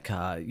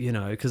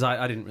because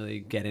I didn't really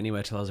get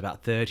anywhere till I was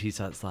about 30,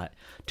 so it's like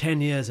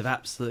 10 years of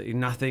absolutely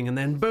nothing, and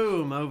then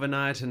boom,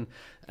 overnight, and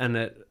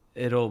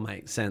it all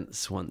makes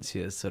sense once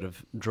you sort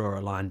of draw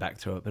a line back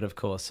through it. But of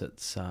course,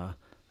 it's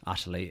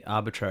utterly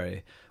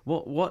arbitrary.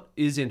 What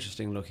is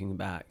interesting looking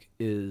back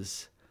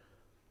is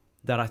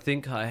that I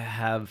think I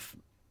have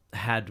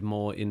had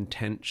more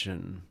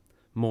intention,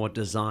 more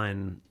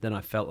design than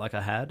I felt like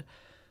I had.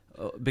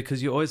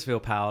 Because you always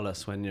feel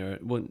powerless when you're,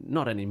 well,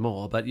 not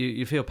anymore, but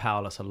you feel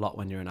powerless a lot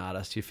when you're an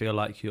artist. You feel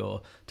like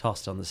you're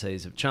tossed on the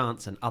seas of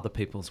chance and other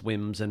people's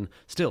whims. And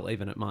still,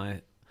 even at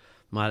my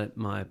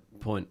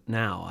point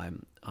now,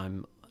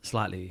 I'm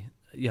slightly,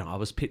 I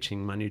was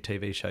pitching my new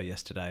TV show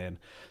yesterday and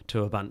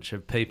to a bunch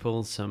of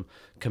people, some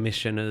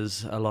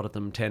commissioners, a lot of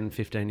them 10,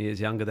 15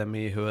 years younger than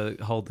me, who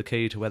hold the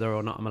key to whether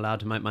or not I'm allowed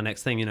to make my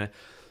next thing,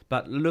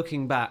 But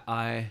looking back,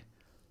 I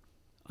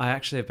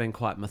actually have been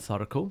quite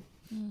methodical.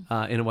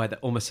 In a way that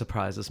almost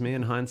surprises me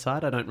in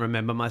hindsight. I don't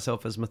remember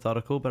myself as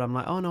methodical, but I'm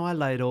like, oh no, I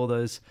laid all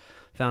those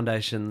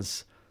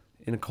foundations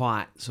in a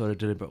quite sort of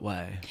deliberate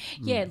way.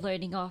 Yeah,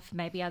 learning off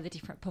maybe other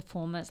different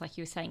performers, like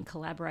you were saying,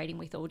 collaborating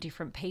with all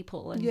different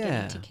people and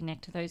getting to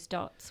connect those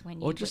dots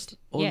when you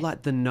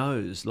like the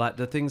no's, like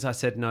the things I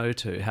said no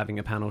to, having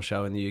a panel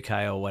show in the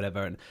UK or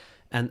whatever,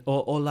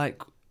 or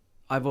like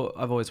I've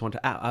always wanted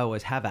to act. I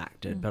always have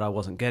acted, but I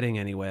wasn't getting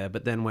anywhere.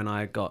 But then when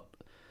I got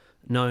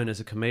known as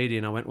a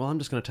comedian, I went, well, I'm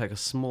just going to take a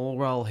small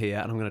role here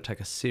and I'm going to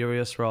take a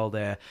serious role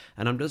there,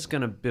 and I'm just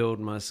going to build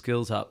my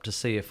skills up to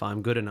see if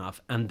I'm good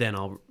enough, and then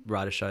I'll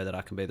write a show that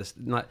I can be this.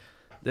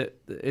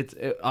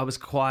 I was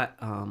quite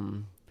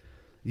I'm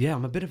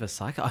a bit of a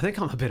psycho. I think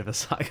I'm a bit of a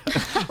psycho.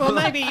 Well,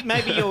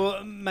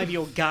 maybe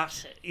your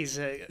gut is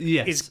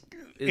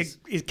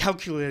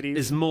calculative.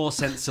 Is more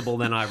sensible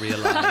than I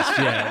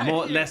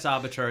realised. Less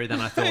arbitrary than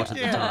I thought at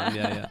the time.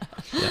 Yeah.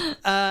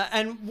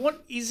 And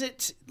what is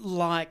it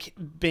like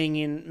being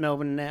in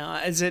Melbourne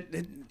now? Do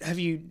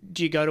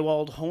you go to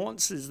old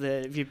haunts?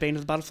 Have you been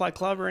to the Butterfly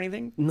Club or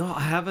anything? No,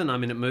 I haven't. I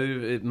mean,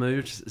 it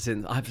moved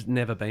since. I've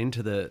never been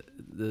to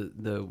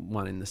the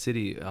one in the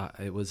city.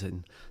 It was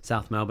in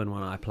South Melbourne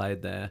when I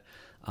played there.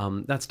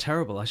 That's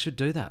terrible. I should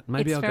do that.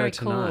 Maybe I'll go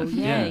tonight. Cool.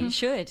 Yeah, you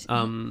should.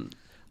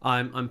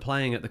 I'm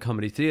playing at the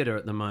Comedy Theatre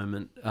at the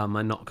moment,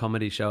 my Not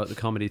Comedy show at the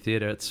Comedy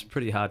Theatre. It's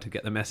pretty hard to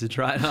get the message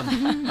right,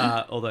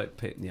 although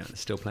there's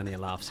still plenty of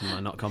laughs in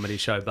my Not Comedy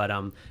show. But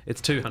it's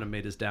 200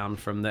 metres down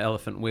from the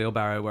Elephant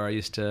Wheelbarrow, where I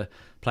used to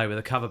play with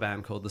a cover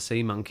band called the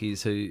Sea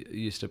Monkeys, who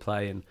used to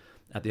play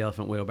at the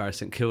Elephant Wheelbarrow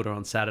St Kilda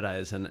on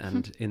Saturdays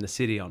and in the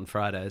city on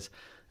Fridays,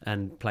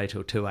 and play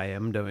till 2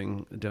 a.m.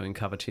 doing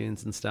cover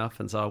tunes and stuff.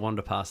 And so I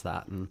wander past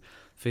that and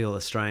feel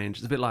it's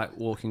a bit like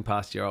walking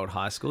past your old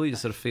high school. You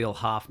sort of feel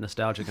half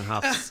nostalgic and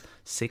half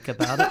sick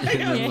about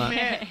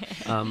it.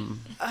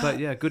 But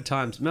yeah, good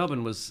times.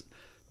 Melbourne was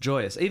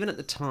joyous. Even at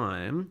the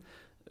time,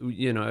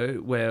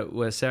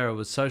 where Sarah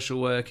was social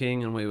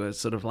working and we were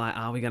sort of like,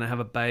 are we going to have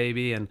a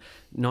baby? And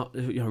not,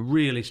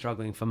 really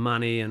struggling for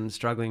money and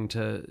struggling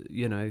to,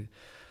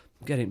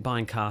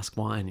 buying cask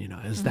wine,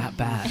 is that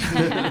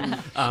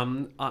bad?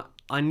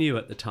 I knew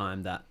at the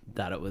time that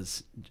it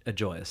was a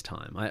joyous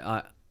time.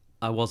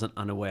 I wasn't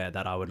unaware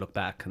that I would look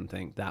back and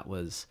think that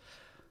was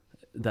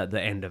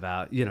the end of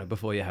our,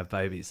 before you have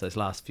babies, those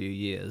last few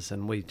years,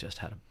 and we just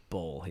had a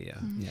ball here.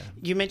 Yeah.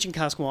 You mentioned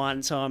cask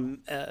wine, so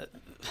I'm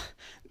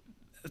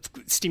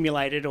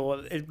stimulated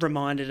or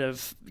reminded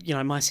of,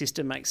 my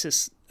sister makes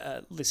us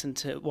listen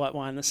to White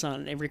Wine in the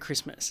Sun every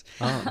Christmas.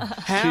 Oh,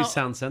 she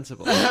sounds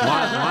sensible. Why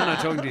am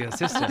I talking to your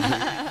sister?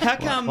 How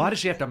come? Why does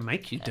she have to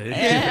make you do that?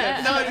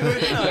 Yeah, no,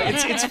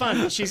 it's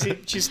fun.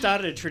 She's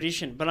started a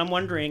tradition, but I'm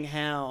wondering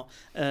how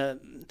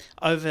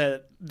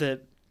over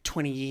the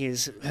 20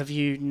 years have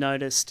you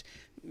noticed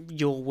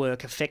your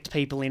work affect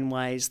people in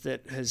ways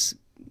that has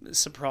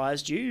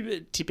surprised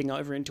you, tipping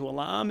over into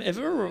alarm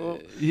ever? Or?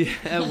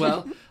 Yeah,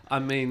 well, I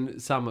mean,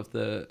 some of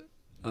the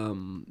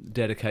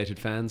dedicated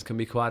fans can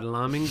be quite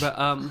alarming, but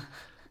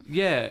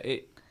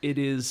it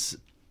is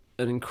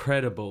an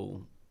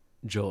incredible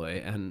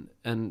joy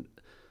and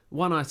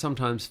one I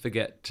sometimes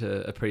forget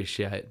to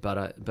appreciate,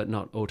 but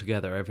not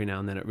altogether. Every now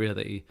and then it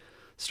really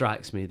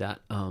strikes me that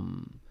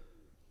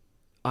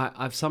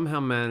I've somehow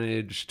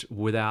managed,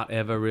 without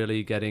ever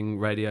really getting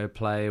radio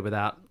play,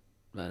 without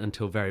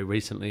until very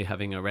recently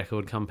having a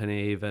record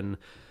company, even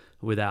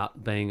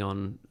without being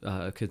on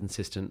a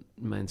consistent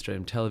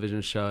mainstream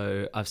television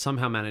show, I've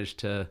somehow managed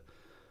to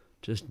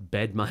just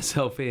bed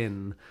myself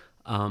in.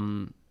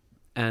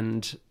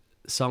 And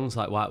songs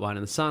like White Wine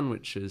in the Sun,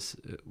 which is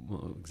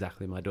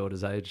exactly my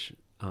daughter's age,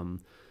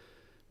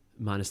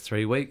 minus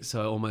 3 weeks,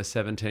 so almost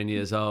 17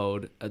 years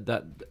old,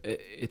 that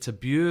it's a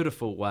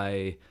beautiful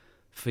way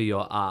for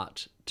your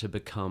art to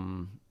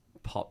become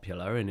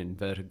popular, in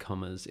inverted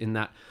commas, in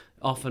that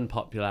often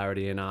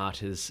popularity in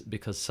art is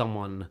because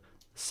someone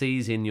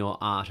sees in your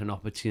art an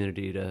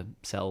opportunity to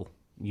sell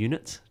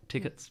units,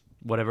 tickets,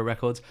 whatever,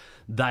 records.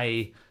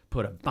 They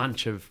put a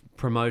bunch of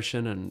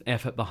promotion and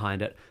effort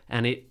behind it,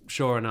 and it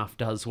sure enough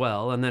does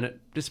well, and then it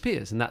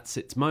disappears, and that's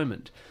its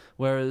moment.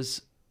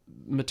 Whereas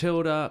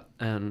Matilda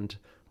and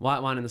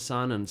White Wine in the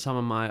Sun and some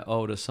of my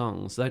older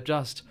songs, they've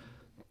just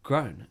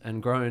grown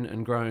and grown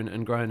and grown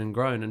and grown and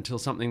grown until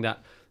something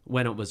that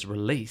when it was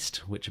released,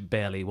 which it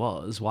barely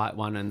was, White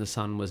Wine and the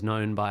Sun was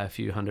known by a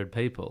few hundred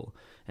people.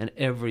 And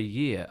every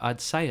year,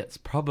 I'd say it's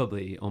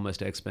probably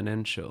almost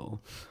exponential.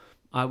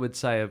 I would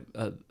say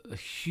a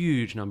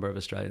huge number of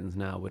Australians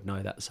now would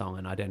know that song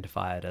and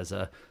identify it as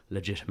a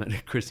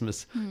legitimate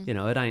Christmas. You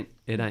know, it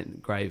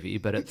ain't gravy,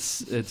 but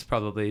it's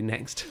probably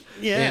next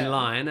in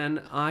line.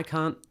 And I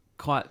can't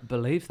quite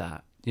believe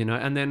that, you know.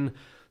 And then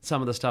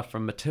some of the stuff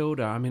from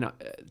Matilda. I mean,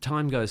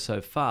 time goes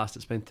so fast.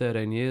 It's been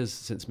 13 years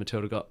since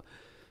Matilda got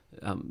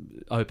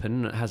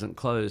open. It hasn't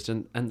closed,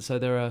 and so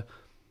there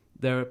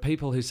are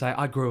people who say,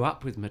 I grew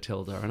up with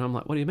Matilda, and I'm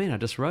like, what do you mean? I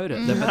just wrote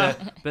it.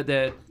 But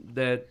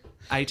they're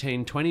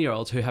 18,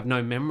 20-year-olds who have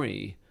no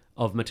memory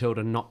of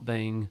Matilda not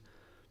being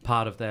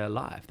part of their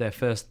life, their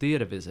first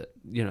theatre visit.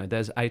 You know,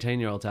 there's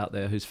 18-year-olds out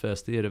there whose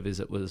first theatre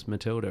visit was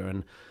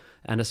Matilda,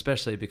 and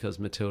especially because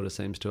Matilda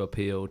seems to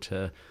appeal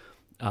to,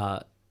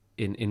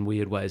 in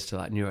weird ways, to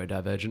like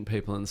neurodivergent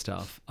people and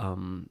stuff.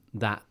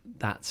 That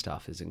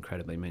stuff is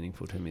incredibly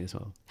meaningful to me as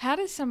well. How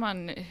does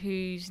someone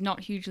who's not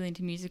hugely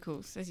into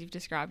musicals, as you've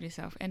described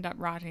yourself, end up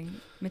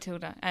writing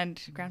Matilda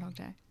and Groundhog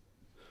Day?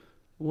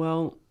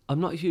 Well, I'm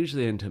not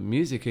hugely into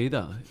music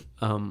either.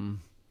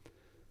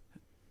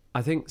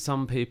 I think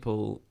some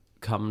people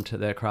come to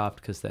their craft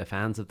because they're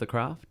fans of the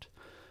craft,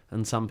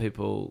 and some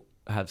people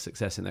have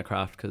success in their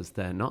craft because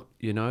they're not,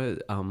 you know.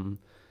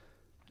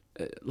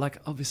 Like,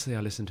 obviously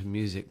I listen to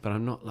music, but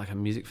I'm not like a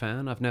music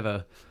fan. I've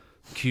never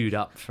queued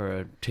up for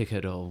a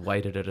ticket or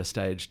waited at a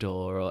stage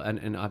door,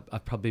 and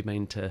I've probably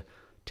been to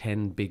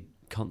 10 big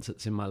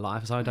concerts in my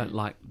life, so I don't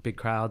like big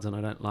crowds, and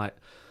I don't like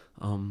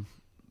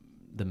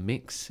the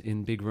mix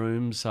in big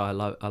rooms. So I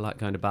like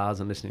going to bars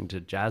and listening to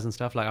jazz and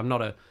stuff. Like, I'm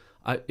not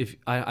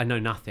I know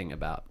nothing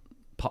about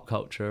pop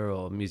culture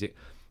or music.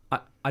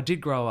 I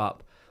did grow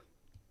up.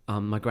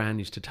 My gran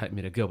used to take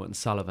me to Gilbert and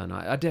Sullivan.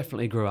 I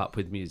definitely grew up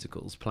with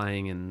musicals,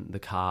 playing in the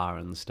car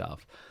and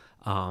stuff.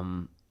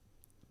 And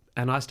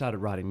I started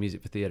writing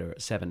music for theatre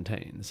at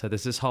 17. So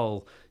there's this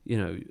whole, you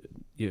know,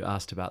 you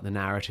asked about the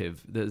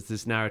narrative. There's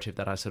this narrative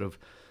that I sort of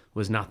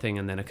was nothing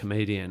and then a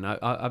comedian.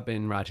 I've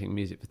been writing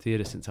music for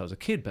theatre since I was a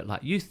kid, but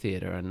like youth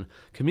theatre and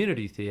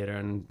community theatre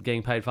and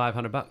getting paid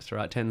 $500 to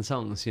write 10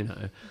 songs, you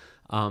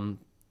know.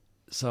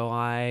 So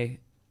I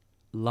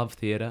love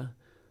theatre.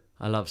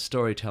 I love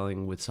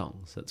storytelling with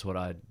songs. That's what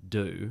I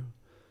do.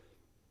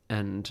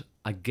 And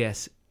I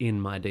guess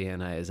in my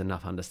DNA is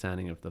enough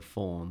understanding of the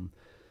form.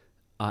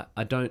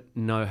 I don't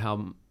know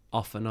how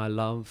often I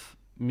love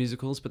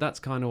musicals, but that's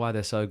kind of why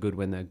they're so good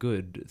when they're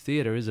good.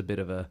 Theatre is a bit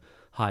of a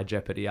high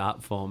jeopardy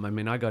art form. I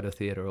mean, I go to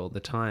theatre all the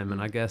time,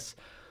 and I guess,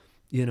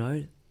 you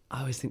know, I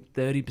always think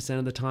 30%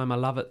 of the time I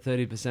love it,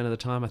 30% of the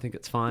time I think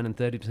it's fine, and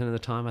 30% of the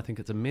time I think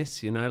it's a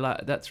miss, you know,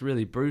 like that's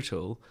really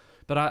brutal.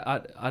 But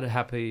I'd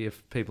happy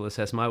if people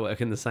assess my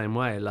work in the same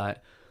way. Like,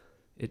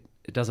 it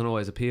doesn't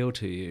always appeal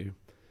to you.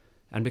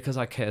 And because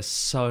I care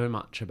so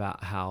much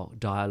about how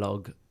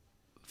dialogue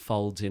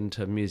folds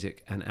into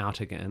music and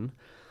out again,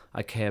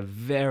 I care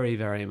very,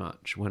 very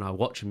much when I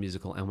watch a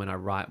musical and when I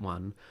write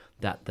one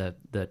that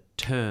the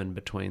turn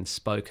between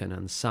spoken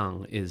and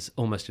sung is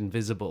almost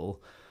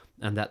invisible,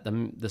 and that the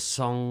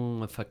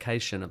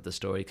songification of the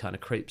story kind of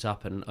creeps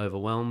up and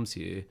overwhelms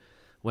you.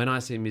 When I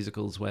see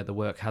musicals where the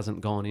work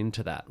hasn't gone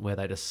into that, where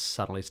they just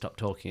suddenly stop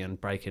talking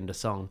and break into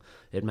song,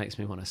 it makes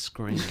me want to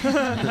scream.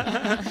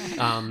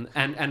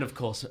 And of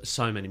course,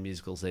 so many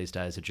musicals these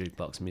days are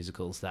jukebox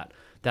musicals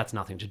that's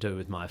nothing to do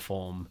with my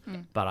form,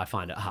 but I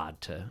find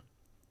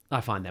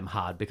them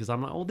hard because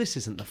I'm like, oh, this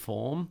isn't the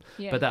form.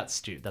 Yeah. But that's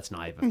stupid. That's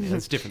naive of me.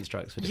 That's different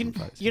strokes for different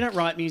folks. You don't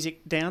write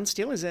music down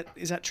still? Is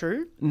that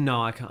true?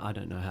 No, I can't. I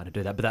don't know how to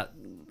do that. But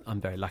I'm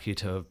very lucky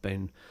to have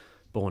been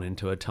born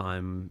into a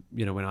time,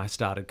 you know, when I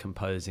started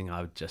composing, I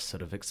would just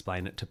sort of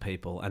explain it to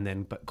people. And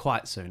then, but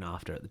quite soon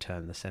after, at the turn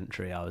of the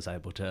century, I was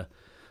able to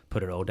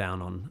put it all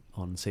down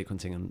on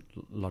sequencing and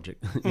logic,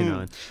 you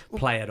know, and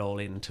play it all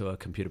into a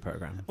computer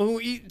program.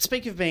 Well, you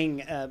speak of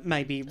being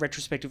maybe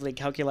retrospectively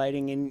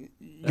calculating in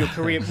your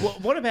career.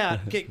 What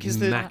about, because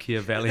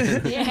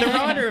Machiavellian. The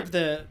writer of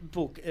the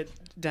book,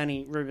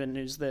 Danny Rubin,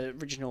 who's the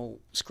original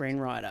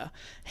screenwriter,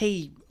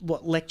 he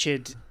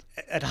lectured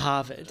at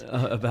Harvard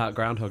about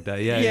Groundhog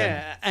Day.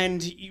 Yeah.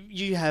 And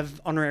you have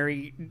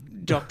honorary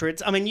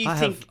doctorates. I mean,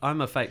 I'm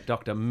a fake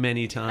doctor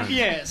many times.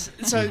 Yes.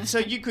 So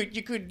you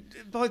could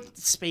both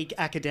speak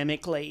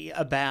academically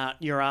about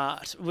your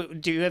art.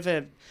 Do you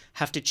ever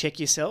have to check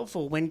yourself,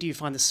 or when do you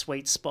find the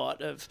sweet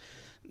spot of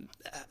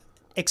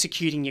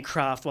executing your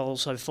craft while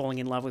also falling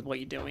in love with what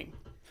you're doing?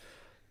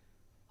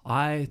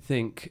 I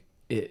think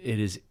it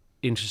is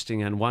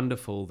interesting and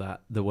wonderful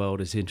that the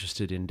world is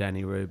interested in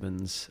Danny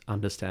Rubin's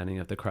understanding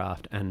of the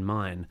craft and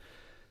mine.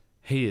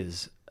 He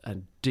is a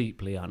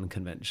deeply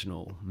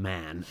unconventional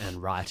man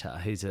and writer.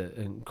 He's an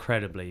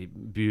incredibly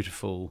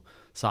beautiful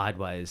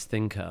sideways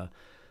thinker.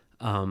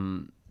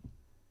 And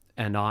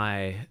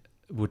I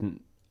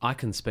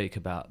can speak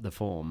about the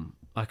form.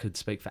 I could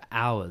speak for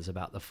hours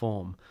about the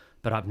form,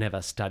 but I've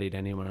never studied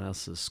anyone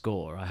else's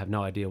score. I have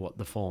no idea what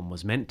the form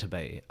was meant to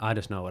be. I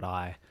just know what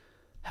I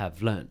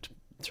have learnt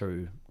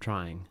through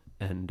trying,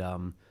 and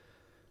I'm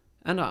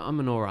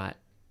an all right.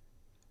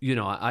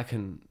 I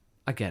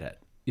get it.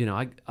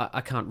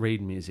 I can't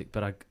read music,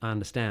 but I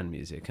understand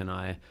music, and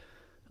I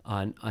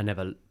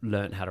never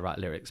learned how to write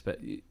lyrics, but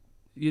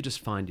you just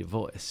find your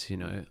voice.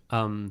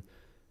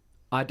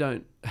 I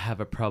don't have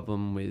a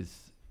problem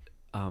with.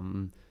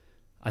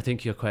 I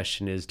think your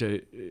question is,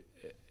 to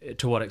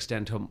what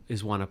extent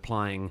is one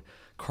applying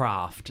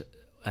craft,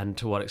 and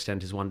to what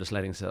extent is one just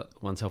letting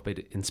oneself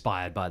be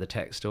inspired by the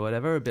text or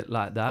whatever, a bit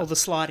like that. Or the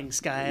sliding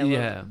scale.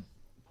 Yeah.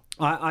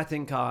 I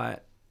think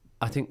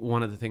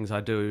one of the things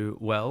I do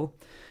well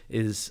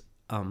is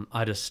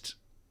I just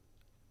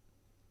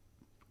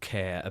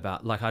care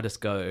about, like, I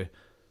just go,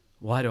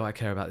 why do I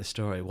care about this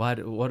story? What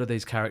do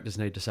these characters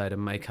need to say to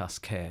make us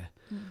care?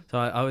 So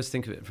I always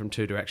think of it from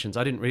two directions.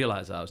 I didn't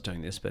realise I was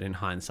doing this, but in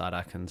hindsight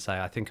I can say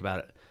I think about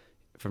it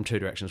from two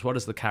directions. What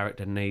does the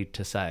character need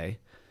to say?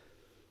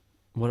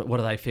 What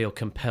do they feel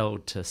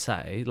compelled to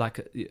say?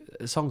 Like,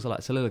 songs are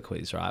like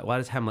soliloquies, right? Why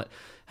does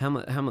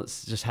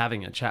Hamlet's just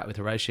having a chat with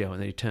Horatio, and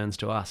then he turns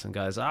to us and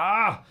goes,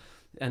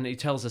 and he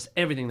tells us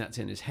everything that's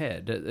in his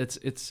head.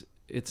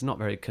 It's not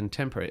very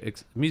contemporary.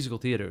 Musical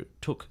theatre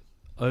took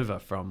over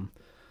from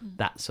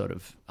that sort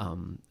of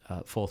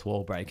fourth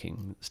wall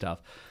breaking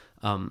stuff.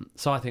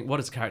 So I think, what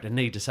does the character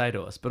need to say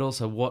to us? But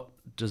also, what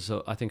does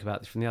I think about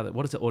this from the other?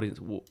 What is the audience?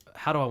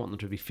 How do I want them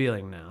to be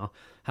feeling now?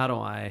 How do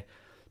I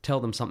tell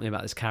them something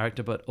about this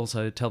character, but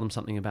also tell them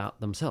something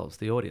about themselves,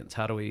 the audience?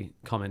 How do we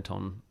comment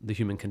on the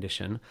human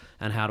condition,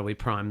 and how do we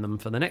prime them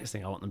for the next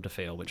thing I want them to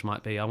feel, which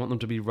might be I want them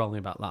to be rolling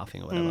about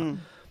laughing or whatever.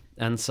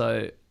 And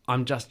so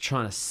I'm just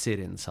trying to sit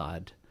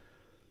inside,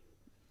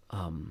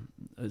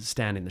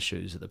 stand in the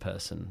shoes of the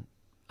person.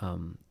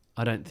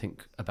 I don't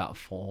think about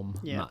form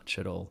much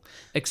at all,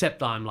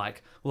 except I'm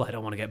like, well, I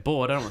don't want to get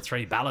bored. I don't want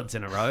 3 ballads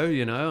in a row,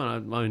 and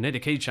I need a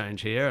key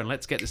change here, and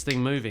let's get this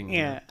thing moving.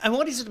 Yeah. And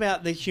what is it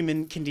about the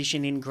human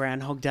condition in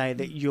Groundhog Day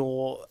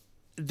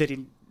that it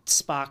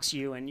sparks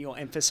you and you're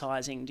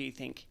emphasising, do you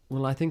think?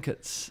 Well, I think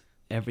it's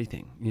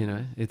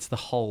everything, it's the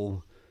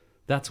whole.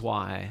 That's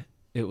why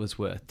it was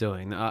worth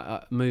doing.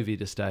 Movie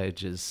to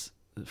stage is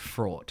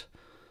fraught.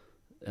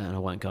 And I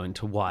won't go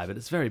into why, but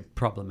it's very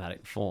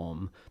problematic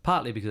form,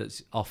 partly because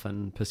it's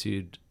often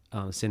pursued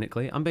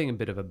cynically. I'm being a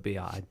bit of a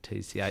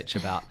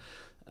bitch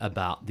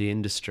about the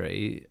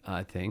industry,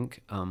 I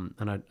think,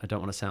 and I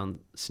don't want to sound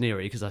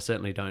sneery, because I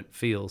certainly don't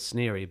feel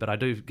sneery, but I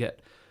do get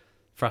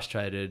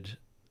frustrated.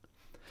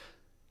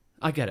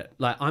 I get it.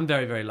 Like, I'm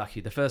very, very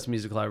lucky. The first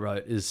musical I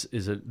wrote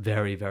is a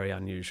very, very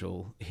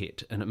unusual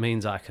hit, and it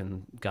means I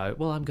can go,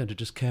 well, I'm going to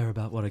just care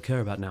about what I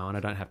care about now, and I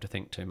don't have to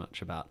think too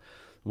much about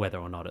whether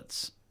or not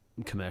it's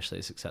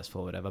commercially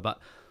successful or whatever. But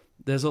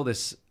there's all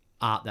this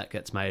art that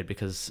gets made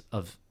because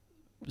of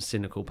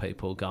cynical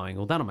people going,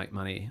 well, that'll make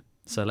money,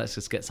 so let's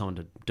just get someone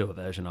to do a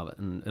version of it,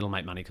 and it'll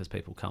make money because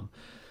people come.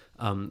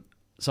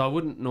 So I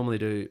wouldn't normally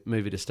do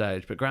movie to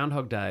stage, but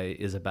Groundhog Day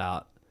is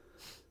about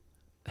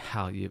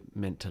how you're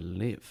meant to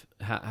live,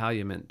 how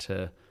you're meant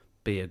to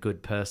be a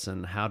good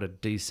person, how to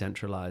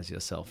decentralize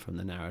yourself from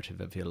the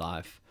narrative of your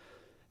life,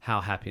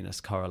 how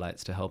happiness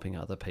correlates to helping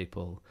other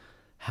people,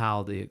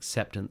 how the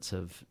acceptance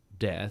of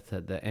death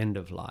at the end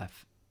of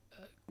life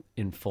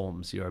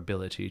informs your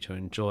ability to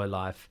enjoy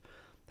life,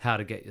 how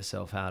to get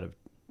yourself out of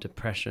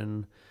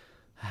depression,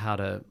 how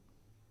to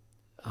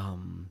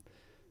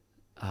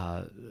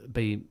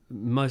be,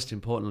 most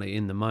importantly,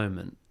 in the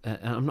moment. And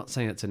I'm not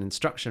saying it's an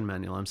instruction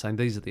manual. I'm saying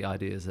these are the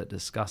ideas that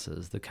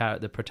discusses.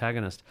 The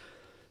protagonist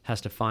has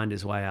to find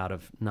his way out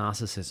of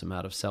narcissism,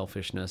 out of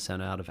selfishness,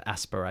 and out of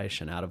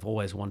aspiration, out of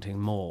always wanting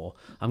more.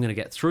 I'm going to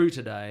get through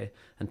today,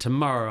 and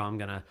tomorrow I'm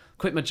going to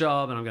quit my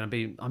job, and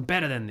I'm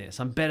better than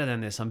this, I'm better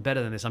than this, I'm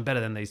better than this, I'm better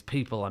than these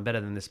people, I'm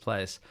better than this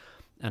place.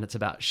 And it's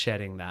about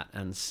shedding that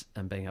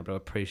and being able to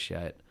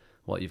appreciate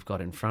what you've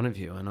got in front of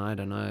you. And I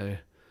don't know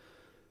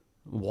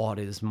what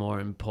is more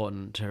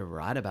important to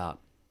write about.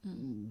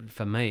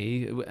 For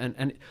me,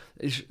 and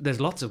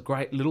there's lots of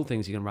great little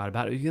things you can write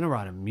about. If you're going to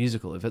write a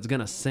musical, if it's going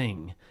to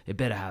sing, it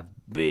better have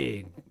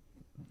big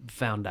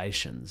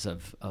foundations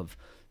of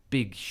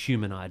big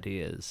human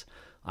ideas,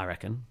 I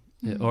reckon.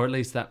 Or at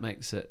least that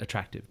makes it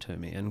attractive to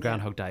me. And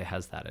Groundhog Day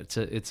has that.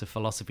 It's a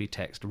philosophy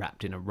text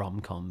wrapped in a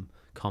rom-com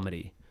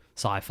comedy,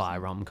 sci-fi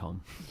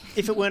rom-com.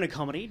 If it weren't a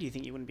comedy, do you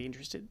think you wouldn't be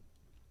interested?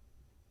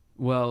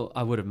 Well,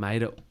 I would have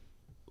made it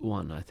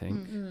one, I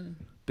think,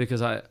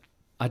 because I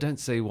don't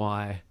see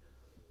why.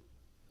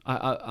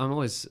 I'm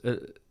always,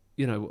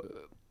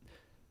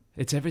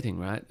 it's everything,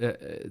 right?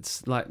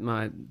 It's like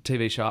my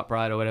TV show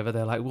Upright or whatever.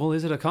 They're like, well,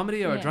 is it a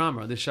comedy or a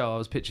drama? This show I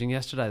was pitching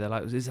yesterday, they're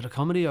like, is it a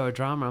comedy or a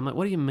drama? I'm like,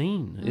 what do you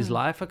mean? Is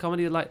life a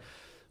comedy? Like,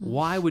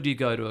 why would you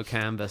go to a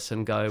canvas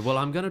and go, well,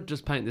 I'm going to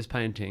just paint this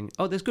painting.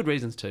 Oh, there's good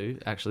reasons to,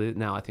 actually,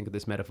 now I think of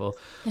this metaphor.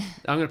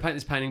 I'm going to paint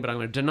this painting, but I'm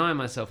going to deny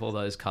myself all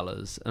those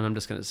colours. And I'm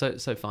just going to,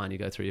 so fine, you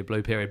go through your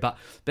blue period. But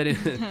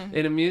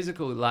in a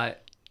musical, like,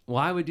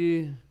 why would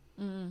you?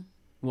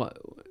 What?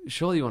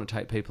 Surely you want to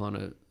take people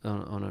on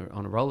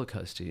a roller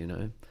coaster,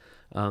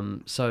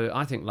 So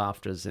I think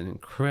laughter is an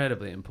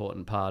incredibly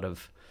important part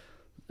of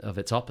of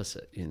its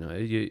opposite. You know,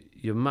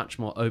 you're much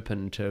more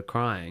open to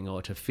crying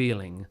or to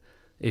feeling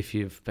if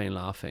you've been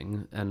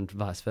laughing, and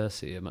vice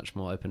versa. You're much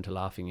more open to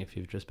laughing if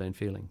you've just been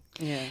feeling.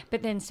 Yeah.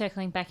 But then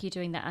circling back, you're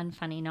doing the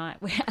unfunny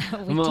night with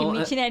Tim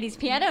Minchin at his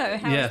piano.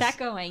 How's that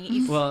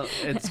going? Well,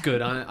 it's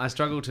good. I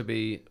struggle to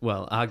be,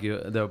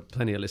 argue. There are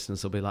plenty of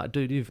listeners who'll be like,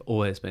 dude, you've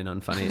always been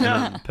unfunny. And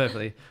I'm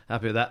perfectly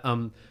happy with that.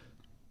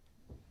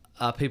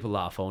 People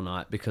laugh all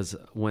night because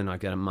when I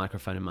get a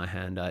microphone in my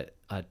hand, I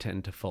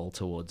tend to fall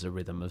towards a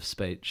rhythm of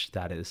speech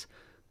that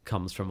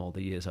comes from all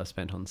the years I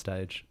spent on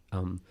stage.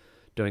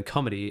 Doing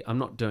comedy, I'm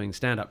not doing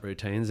stand-up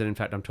routines, and in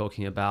fact I'm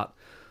talking about,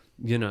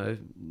 my,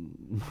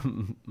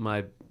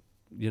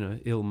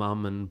 ill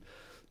mum, and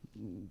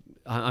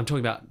I'm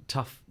talking about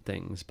tough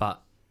things,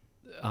 but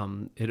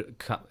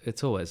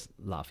it's always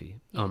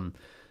laughy.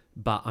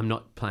 But I'm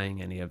not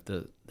playing any of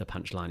the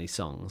punchliney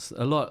songs.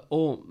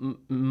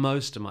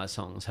 Most of my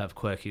songs have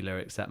quirky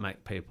lyrics that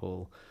make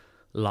people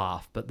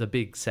laugh, but the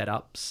big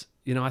setups,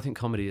 I think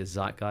comedy is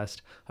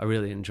zeitgeist. I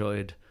really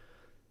enjoyed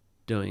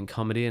doing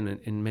comedy, and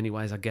in many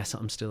ways I guess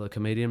I'm still a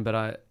comedian,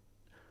 but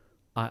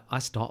I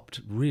stopped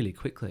really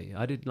quickly.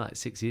 I did like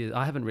 6 years.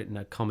 I haven't written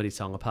a comedy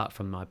song apart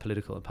from my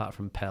political, apart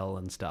from Pell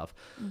and stuff,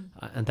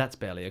 and that's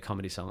barely a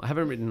comedy song. I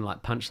haven't written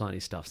like punchliney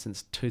stuff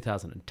since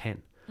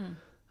 2010,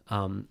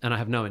 and I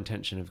have no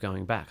intention of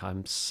going back.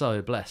 I'm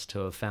so blessed to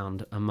have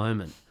found a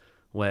moment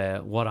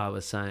where what I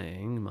was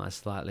saying, my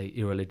slightly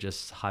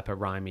irreligious,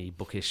 hyper-rhymey,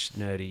 bookish,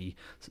 nerdy,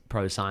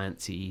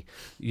 pro-sciencey,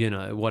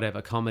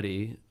 whatever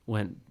comedy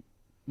went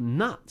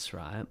nuts,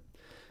 right?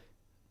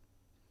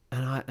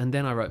 And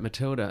then I wrote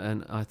Matilda,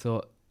 and I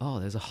thought, oh,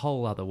 there's a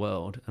whole other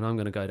world, and I'm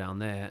going to go down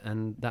there,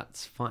 and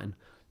that's fine.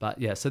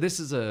 But yeah, so this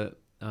is a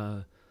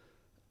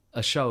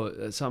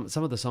show. Some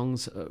of the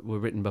songs were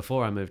written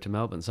before I moved to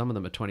Melbourne. Some of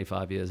them are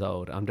 25 years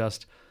old. I'm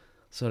just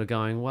sort of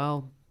going,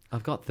 well,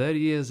 I've got 30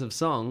 years of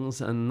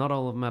songs, and not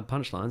all of them have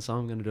punchlines, so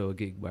I'm going to do a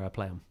gig where I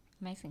play them.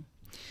 Amazing.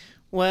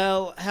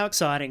 Well, how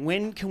exciting.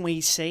 When can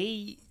we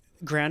see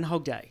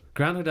Groundhog Day?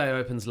 Groundhog Day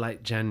opens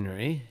late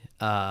January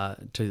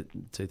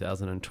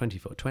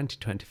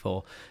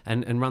 2024,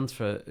 and runs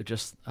for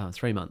just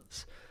 3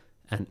 months,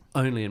 and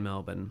only in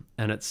Melbourne.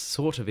 And it's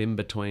sort of in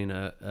between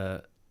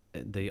the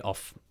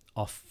off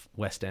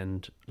West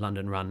End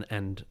London run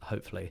and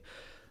hopefully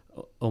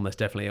almost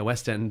definitely a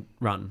West End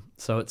run.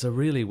 So it's a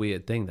really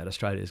weird thing that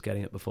Australia is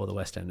getting it before the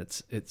West End.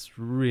 It's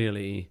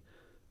really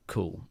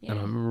cool, and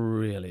I'm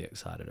really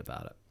excited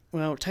about it.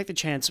 Well, take the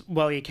chance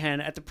while you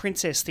can at the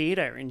Princess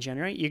Theatre in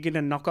January. You're going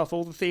to knock off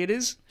all the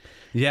theatres?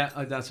 Yeah,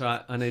 that's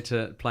right. I need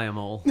to play them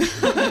all.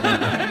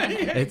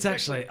 It's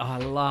actually, I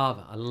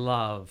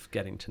love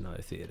getting to know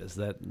theatres.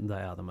 They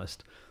are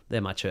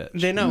they're my church.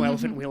 They're no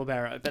Elephant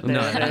Wheelbarrow, but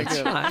they're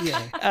good. Right,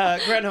 yeah.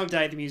 Groundhog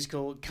Day, the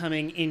musical,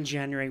 coming in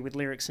January with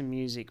lyrics and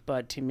music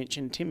by Tim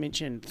Minchin. Tim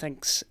Minchin,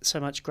 thanks so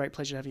much. Great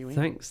pleasure to have you in.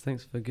 Thanks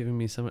for giving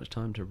me so much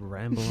time to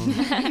ramble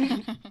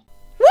on.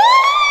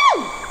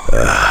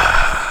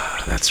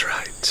 That's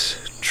right.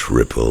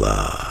 Triple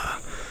R.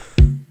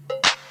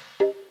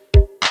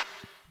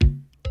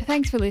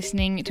 Thanks for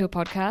listening to a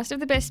podcast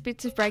of the best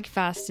bits of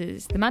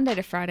Breakfasters, the Monday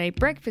to Friday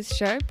breakfast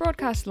show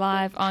broadcast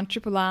live on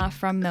Triple R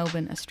from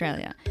Melbourne,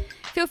 Australia.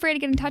 Feel free to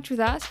get in touch with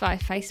us via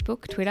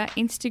Facebook, Twitter,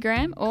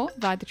 Instagram, or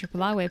via the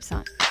Triple R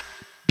website.